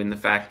 too, in the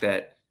fact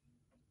that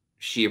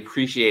she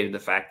appreciated the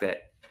fact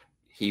that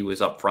he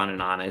was upfront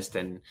and honest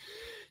and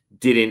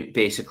didn't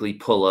basically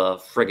pull a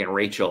friggin'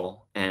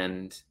 Rachel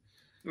and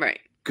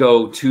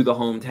go to the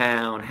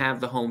hometown,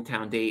 have the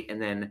hometown date,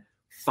 and then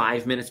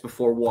 5 minutes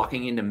before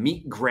walking in to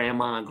meet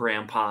grandma and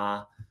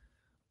grandpa,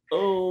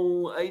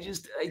 oh, I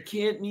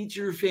can't meet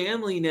your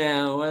family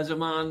now as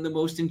I'm on the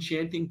most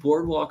enchanting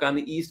boardwalk on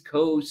the East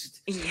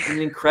Coast. An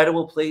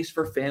incredible place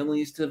for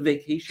families to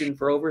vacation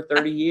for over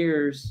 30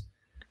 years.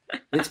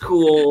 It's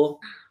cool.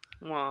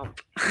 Womp.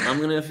 I'm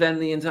going to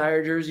offend the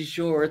entire Jersey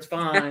Shore. It's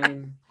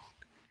fine.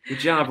 Good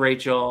job,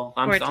 Rachel.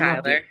 I'm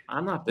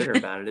not bitter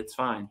about it. It's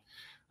fine.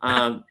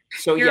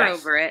 So You're yes,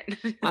 over it.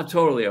 I'm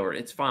totally over it.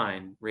 It's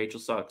fine. Rachel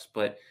sucks,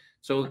 but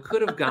so it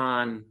could have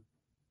gone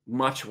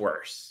much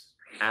worse.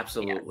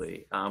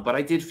 Absolutely. But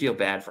I did feel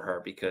bad for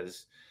her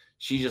because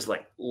she just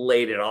like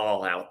laid it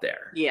all out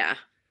there Yeah.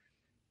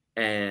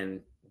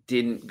 and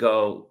didn't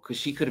go because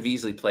she could have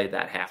easily played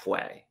that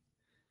halfway.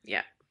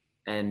 Yeah.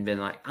 And been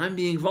like, I'm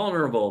being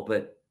vulnerable,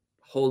 but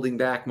holding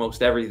back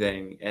most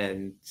everything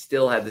and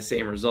still had the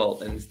same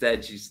result. And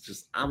instead she's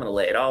just, I'm going to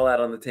lay it all out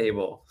on the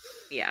table.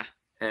 Yeah.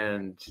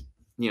 And,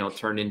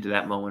 turned into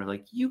that moment of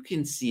like, you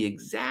can see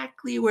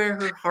exactly where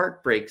her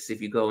heart breaks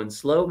if you go in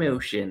slow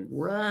motion.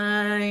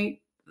 Right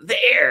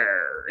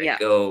there it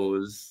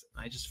goes.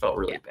 I just felt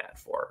really bad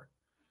for her.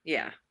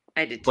 Yeah,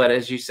 I did too. But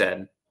as you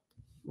said,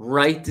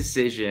 right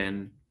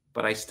decision,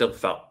 but I still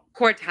felt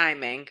poor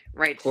timing,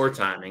 right? Poor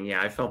timing.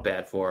 Yeah, I felt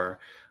bad for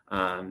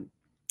her.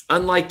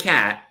 Unlike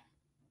Kat,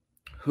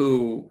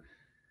 who,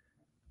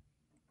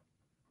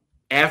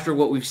 after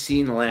what we've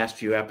seen the last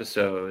few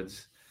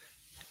episodes,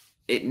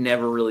 it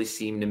never really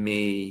seemed to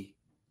me,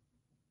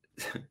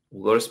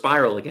 we'll go to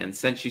Spiral again,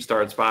 since she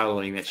started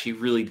spiraling, that she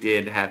really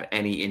did have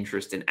any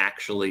interest in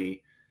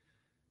actually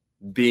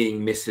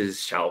being Mrs.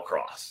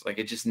 Shallcross. Like,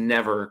 it just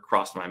never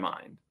crossed my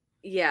mind.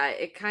 Yeah,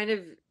 it kind of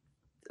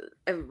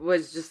it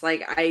was just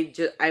like,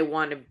 I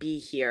want to be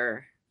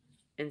here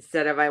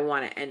instead of I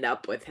want to end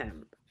up with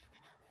him.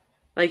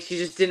 Like, she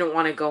just didn't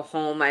want to go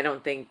home. I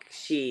don't think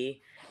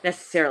she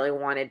necessarily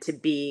wanted to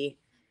be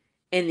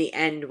in the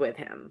end with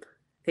him.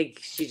 I think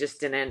she just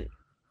didn't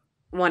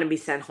want to be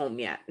sent home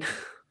yet.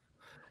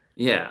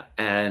 Yeah,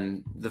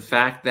 and the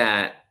fact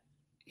that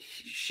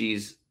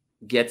she's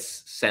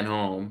gets sent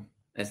home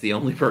as the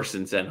only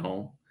person sent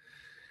home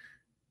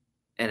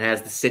and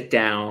has to sit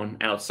down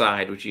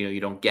outside, which you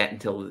don't get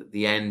until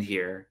the end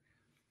here.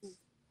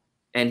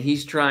 And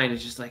he's trying to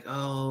just like,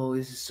 oh,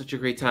 this is such a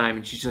great time,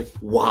 and she's like,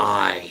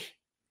 why?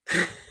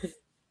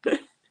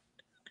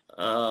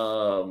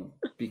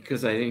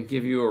 Because I didn't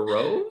give you a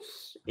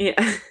rose?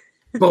 Yeah.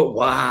 But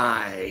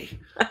why?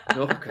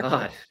 Oh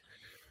God.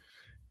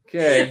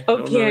 Okay.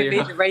 Okay, I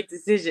made the right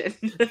decision.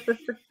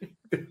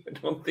 I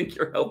don't think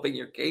you're helping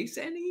your case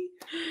any.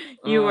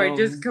 You are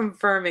just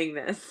confirming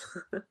this.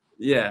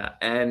 Yeah,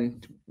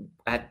 and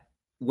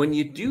when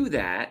you do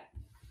that,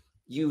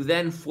 you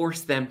then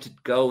force them to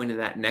go into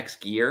that next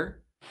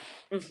gear,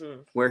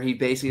 where he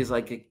basically is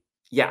like,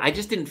 yeah, I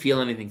just didn't feel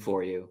anything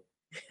for you.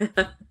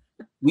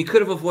 We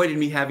could have avoided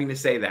me having to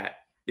say that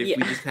if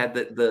we just had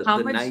the How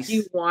the much nice. do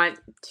you want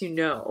to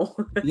know?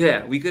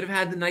 Yeah, we could have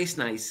had the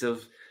nice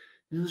of,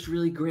 it was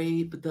really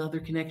great, but the other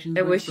connections.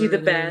 I wish you the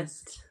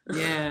best.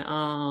 Yeah.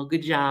 Oh,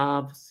 good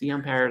job. See you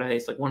on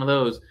Paradise. Like one of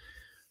those.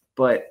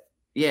 But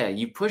yeah,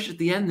 you push at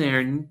the end there,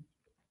 and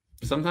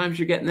sometimes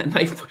you're getting that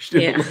knife pushed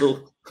in a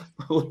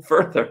little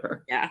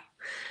further. Yeah.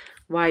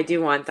 Well, I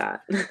do want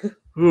that.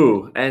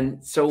 Ooh,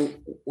 and so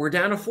we're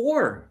down to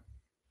 4.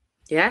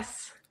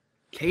 Yes.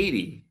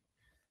 Katie,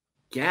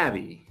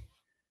 Gabby,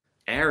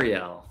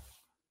 Ariel,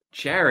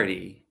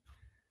 Charity.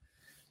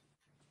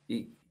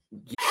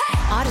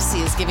 Odyssey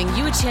is giving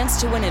you a chance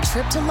to win a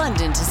trip to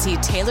London to see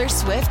Taylor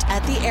Swift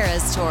at the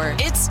Eras Tour.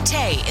 It's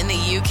Tay in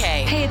the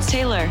UK. Hey, it's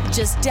Taylor.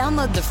 Just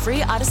download the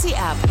free Odyssey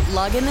app,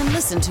 log in and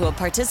listen to a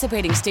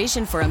participating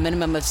station for a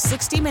minimum of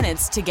 60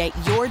 minutes to get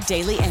your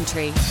daily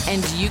entry.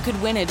 And you could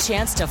win a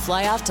chance to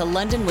fly off to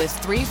London with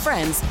 3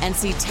 friends and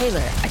see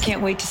Taylor. I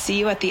can't wait to see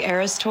you at the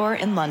Eras Tour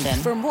in London.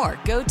 For more,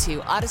 go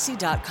to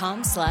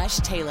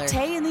odyssey.com/Taylor.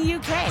 Tay in the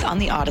UK. It's on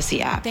the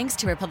Odyssey app. Thanks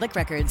to Republic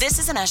Records. This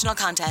is a national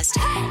contest.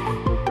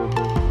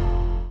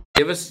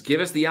 Give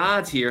us the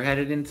odds here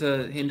headed into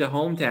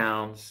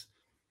hometowns.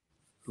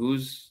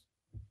 Who's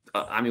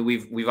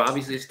we've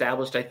obviously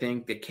established, I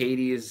think, that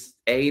Katie is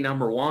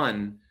number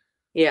 1.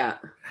 Yeah.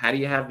 How do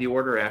you have the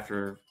order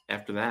after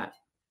that?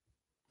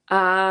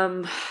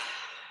 I'm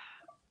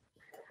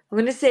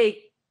going to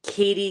say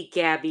Katie,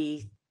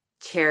 Gabby,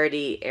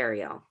 Charity,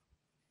 Ariel.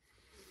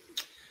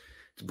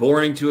 It's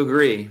boring to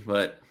agree,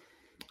 but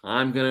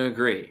I'm going to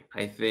agree.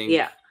 I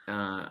think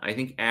I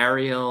think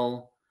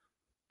Ariel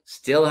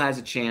still has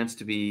a chance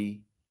to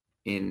be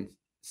in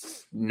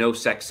no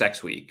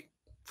sex week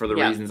for the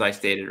reasons I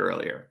stated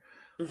earlier.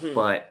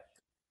 But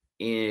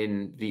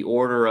in the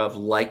order of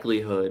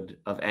likelihood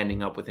of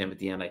ending up with him at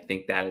the end, I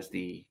think that is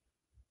the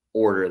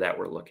order that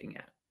we're looking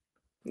at.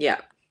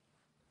 Yeah.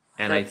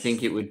 And I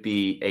think it would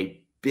be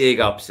a big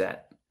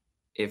upset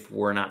if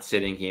we're not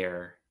sitting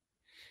here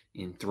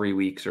in 3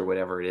 weeks or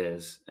whatever it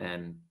is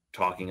and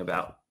talking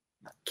about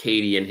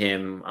Katie and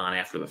him on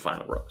After the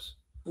Final Rose.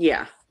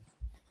 Yeah.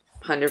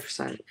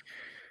 100%.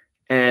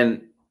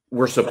 And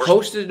we're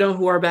supposed to know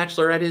who our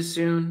Bachelorette is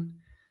soon.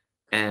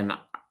 And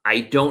I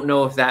don't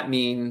know if that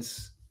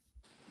means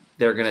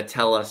they're going to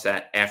tell us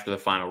after the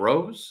Final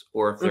Rose,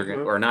 or if they're going,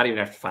 or not even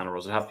after the Final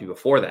Rose. It'll have to be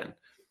before then.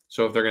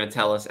 So if they're going to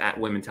tell us at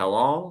Women Tell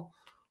All,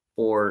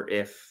 or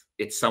if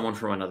it's someone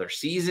from another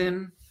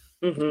season,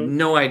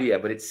 no idea.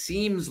 But it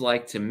seems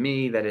like to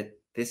me that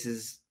this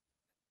is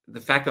the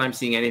fact that I'm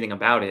seeing anything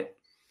about it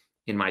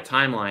in my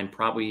timeline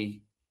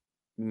probably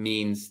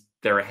means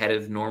they're ahead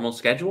of normal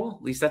schedule.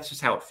 At least that's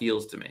just how it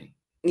feels to me.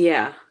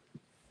 Yeah.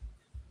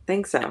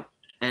 Think so.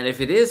 And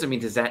if it is, I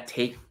mean,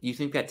 you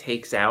think that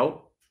takes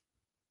out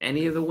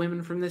any of the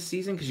women from this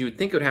season? Because you would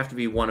think it would have to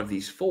be one of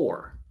these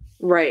 4.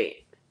 Right.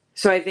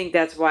 So I think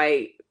that's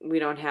why we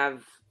don't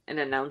have an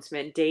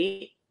announcement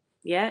date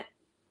yet,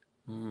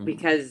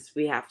 because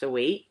we have to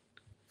wait.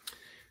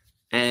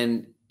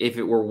 And if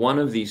it were one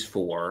of these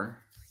 4,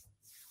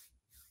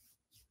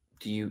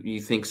 do you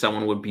think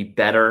someone would be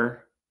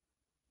better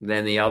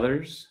than the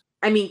others?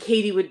 I mean,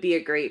 Katie would be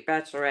a great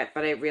Bachelorette,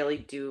 but I really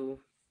do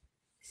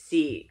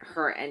see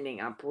her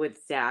ending up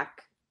with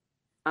Zach.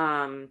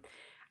 I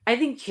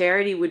think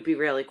Charity would be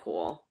really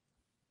cool.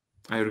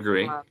 I would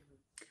agree.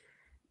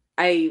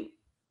 I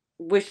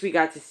wish we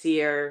got to see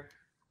her,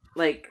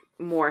 like,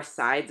 more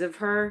sides of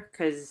her,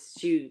 because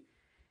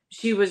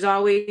she was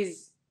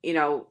always,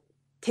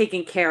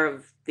 taking care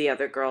of the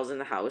other girls in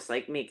the house,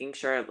 like making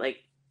sure like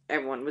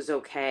everyone was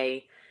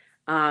okay.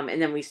 And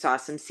then we saw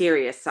some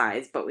serious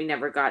sides, but we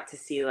never got to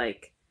see,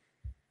 like,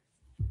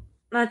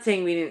 not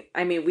saying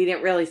we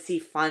didn't really see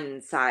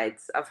fun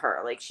sides of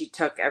her. Like, she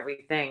took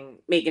everything,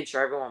 making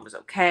sure everyone was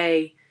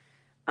okay,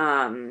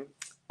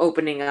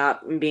 opening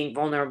up and being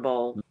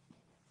vulnerable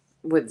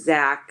with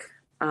Zach.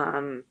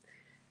 But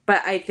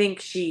I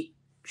think she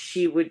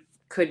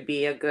could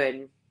be a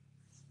good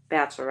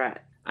Bachelorette.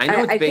 I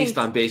know it's based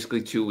on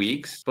basically 2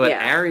 weeks, but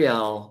yeah.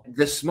 Ariel,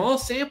 the small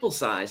sample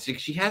size,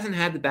 she hasn't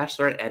had the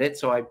Bachelorette edit,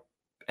 so I,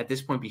 at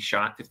this point, be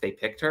shocked if they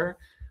picked her.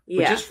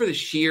 But just for the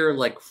sheer,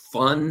 like,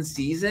 fun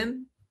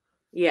season,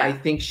 I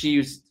think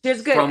she's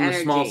good from energy.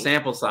 The small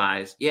sample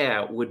size,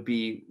 would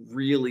be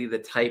really the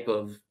type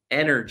of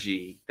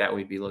energy that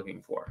we'd be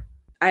looking for.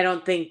 I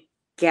don't think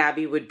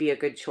Gabby would be a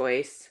good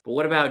choice. But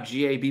what about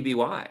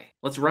GABBY?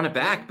 Let's run it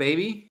back,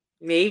 baby.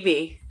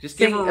 Maybe. Just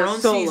give her own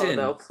solo, season.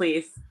 Though,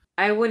 please.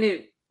 I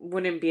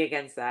wouldn't be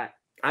against that.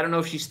 I don't know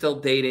if she's still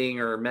dating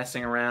or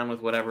messing around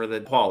with whatever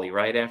the Paulie,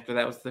 right? After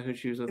that was who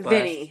she was with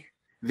last?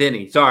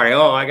 Vinny. Sorry.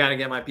 Oh, I got to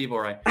get my people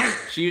right.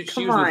 She was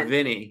with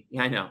Vinny.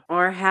 Yeah, I know.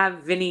 Or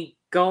have Vinny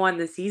go on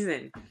the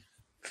season.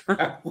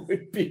 That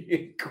would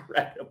be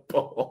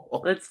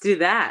incredible. Let's do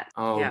that.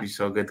 Oh, it'd be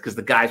so good because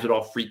the guys would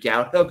all freak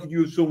out. How could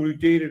you have someone who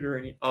dated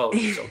her? Oh,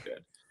 it'd be so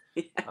good.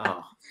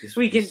 Oh,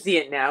 we can see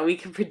it now. We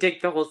can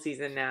predict the whole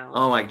season now.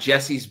 Oh, my.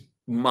 Jesse's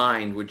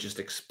mind would just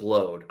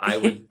explode. I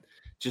would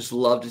just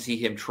love to see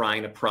him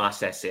trying to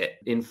process it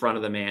in front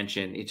of the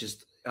mansion. It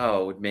just,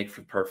 it would make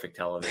for perfect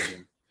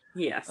television.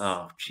 Yes.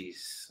 Oh,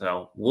 geez.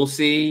 So we'll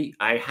see.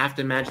 I have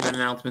to imagine an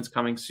announcement's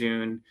coming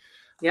soon.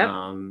 Yep.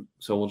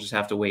 So we'll just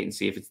have to wait and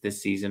see if it's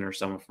this season or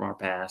someone from our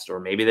past, or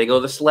maybe they go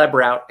the celeb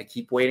route. I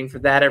keep waiting for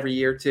that every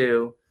year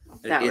too.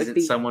 It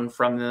isn't someone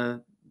from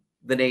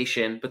the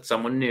nation, but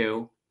someone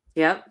new.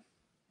 Yep.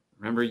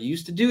 Remember, you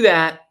used to do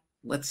that.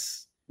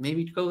 Let's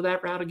maybe go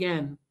that route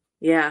again.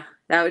 Yeah,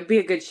 that would be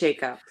a good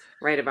shakeup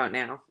right about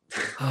now.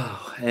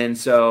 And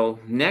so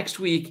next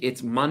week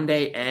it's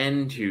Monday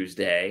and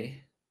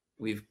Tuesday.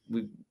 We've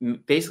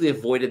basically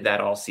avoided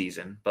that all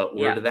season, but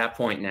we're to that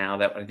point now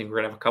that I think we're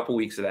gonna have a couple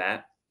weeks of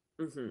that,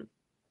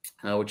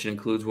 which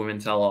includes Women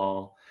Tell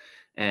All,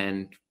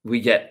 and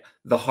we get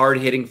the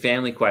hard-hitting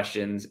family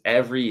questions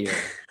every year.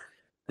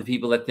 The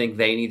people that think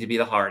they need to be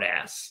the hard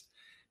ass,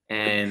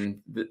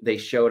 and they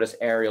showed us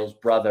Ariel's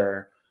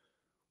brother.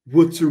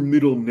 What's her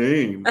middle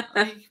name?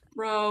 Like,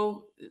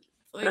 bro,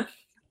 like,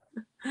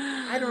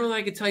 I don't know that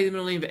I could tell you the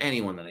middle name of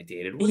anyone that I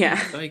dated.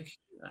 Like,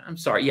 I'm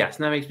sorry. Yes,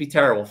 and that makes me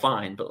terrible.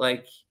 Fine. But,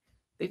 like,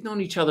 they've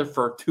known each other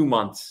for 2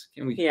 months.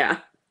 Can we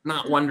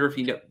not wonder if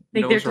he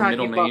knows her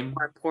middle name? About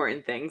more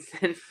important things.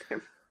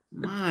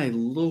 My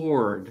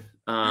Lord.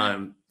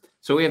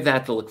 So we have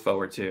that to look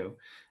forward to.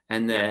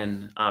 And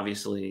then,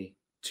 obviously,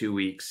 2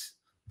 weeks,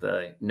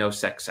 the no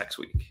sex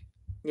week.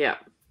 Yeah.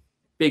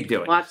 Big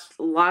doing.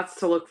 Lots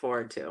to look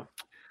forward to.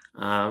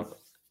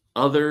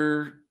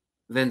 Other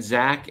than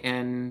Zach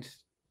and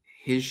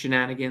his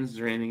shenanigans, is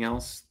there anything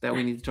else that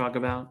we need to talk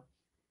about?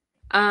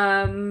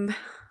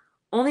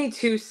 Only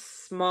 2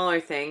 smaller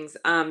things.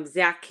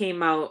 Zach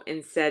came out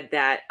and said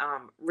that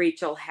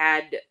Rachel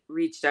had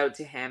reached out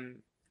to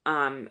him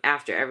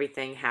after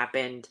everything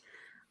happened,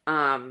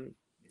 and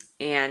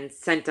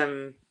sent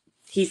him,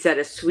 he said,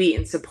 a sweet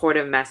and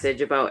supportive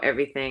message about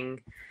everything,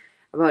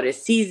 about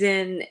his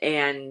season,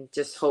 and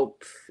just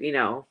hope,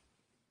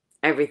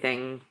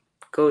 everything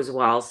goes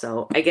well.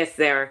 So I guess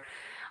they're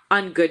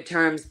on good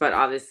terms, but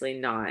obviously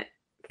not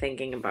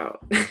thinking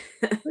about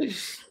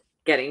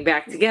getting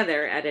back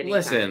together at any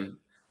time.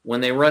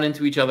 When they run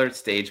into each other at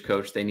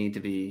Stagecoach, they need to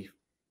be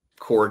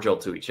cordial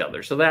to each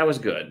other. So that was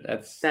good.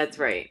 That's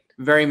right.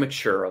 Very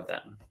mature of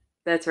them.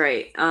 That's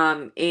right.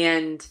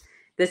 And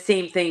the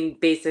same thing,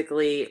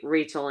 basically,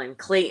 Rachel and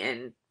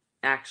Clayton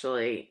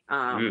actually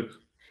ended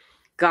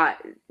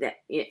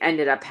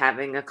up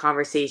having a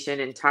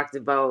conversation and talked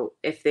about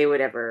if they would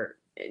ever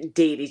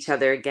date each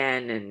other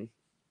again. And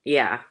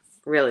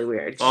really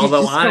weird.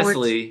 Although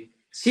honestly,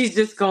 she's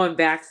just going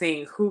back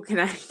saying, who can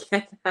I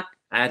get?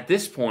 At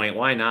this point,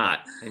 why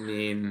not? I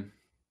mean,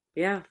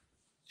 yeah,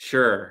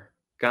 sure.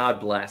 God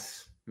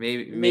bless.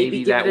 Maybe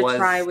give that it a was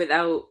try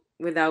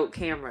without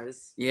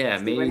cameras. yeah,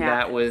 See what maybe that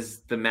happens. was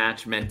the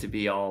match meant to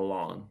be all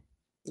along.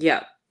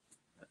 Yep.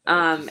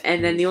 Just-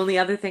 And then the only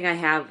other thing I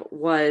have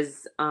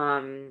was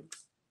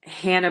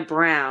Hannah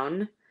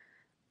Brown.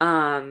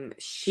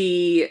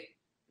 She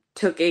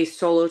took a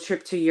solo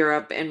trip to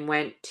Europe and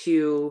went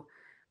to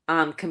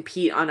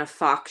compete on a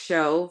Fox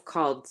show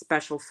called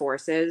Special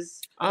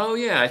Forces. oh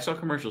yeah, I saw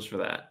commercials for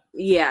that.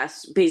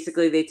 Yes,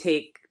 basically they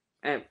take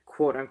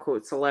quote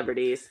unquote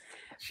celebrities,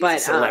 She's a but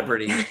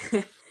celebrity.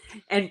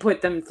 and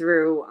put them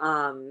through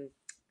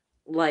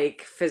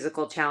like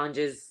physical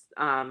challenges,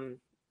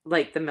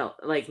 like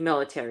like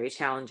military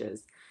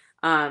challenges.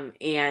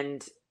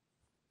 And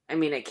I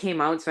mean it came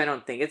out, so I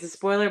don't think it's a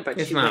spoiler, but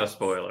It's she not a wins.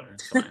 spoiler.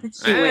 It's fine.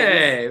 She wins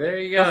Hey, there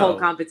you the whole go.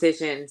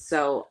 competition.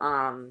 So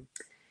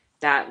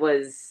that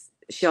was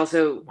she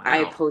also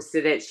I Wow.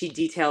 posted it. She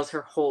details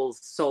her whole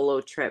solo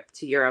trip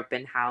to Europe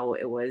and how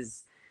it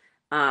was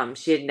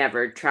she had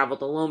never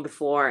traveled alone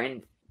before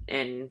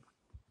and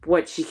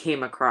what she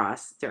came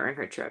across during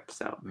her trip.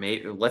 So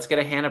Maybe let's get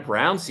a Hannah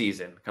Brown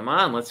season. Come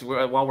on,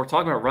 while we're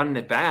talking about running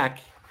it back.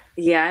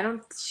 yeah, I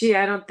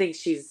don't think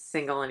she's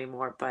single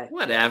anymore, but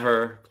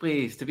Whatever,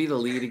 please, to be the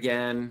lead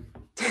again.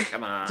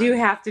 Come on. do you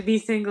have to be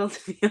single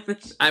to be on the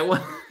show? I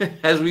want,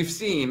 as we've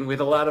seen with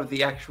a lot of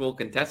the actual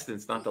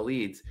contestants, not the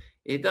leads.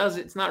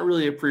 It's not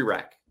really a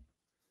prereq.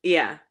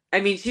 Yeah.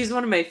 I mean, she's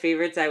one of my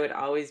favorites. I would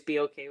always be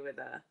okay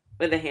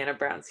with a Hannah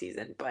Brown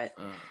season, but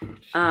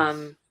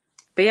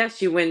but yeah,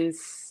 she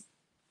wins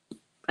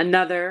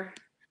another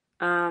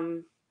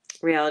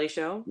reality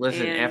show.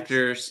 Listen,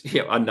 after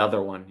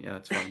another one, yeah,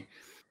 that's funny.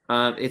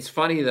 It's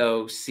funny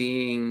though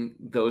seeing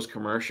those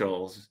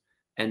commercials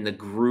and the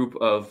group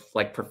of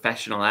like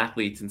professional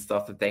athletes and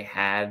stuff that they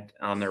had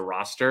on their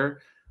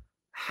roster.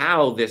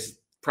 How this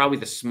probably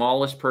the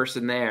smallest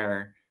person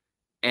there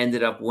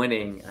ended up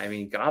winning. I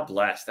mean, God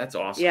bless. That's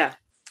awesome. Yeah,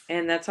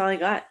 and that's all I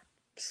got.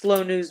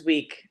 Slow news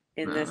week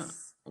in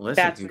this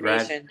listen, Bachelor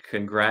Nation.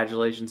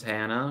 congratulations,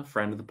 Hannah,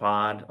 friend of the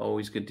pod.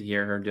 Always good to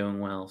hear her doing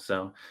well.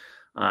 So,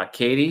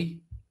 Katie,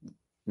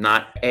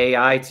 not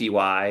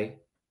AITY,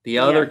 the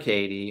other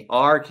Katie,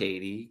 our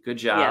Katie. Good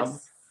job.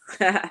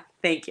 Yes.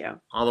 Thank you.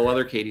 Although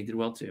other Katie did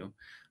well too.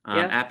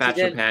 At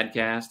Bachelor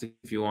Podcast,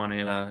 if you want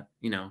to,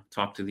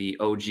 talk to the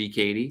OG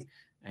Katie,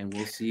 and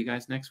we'll see you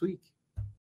guys next week.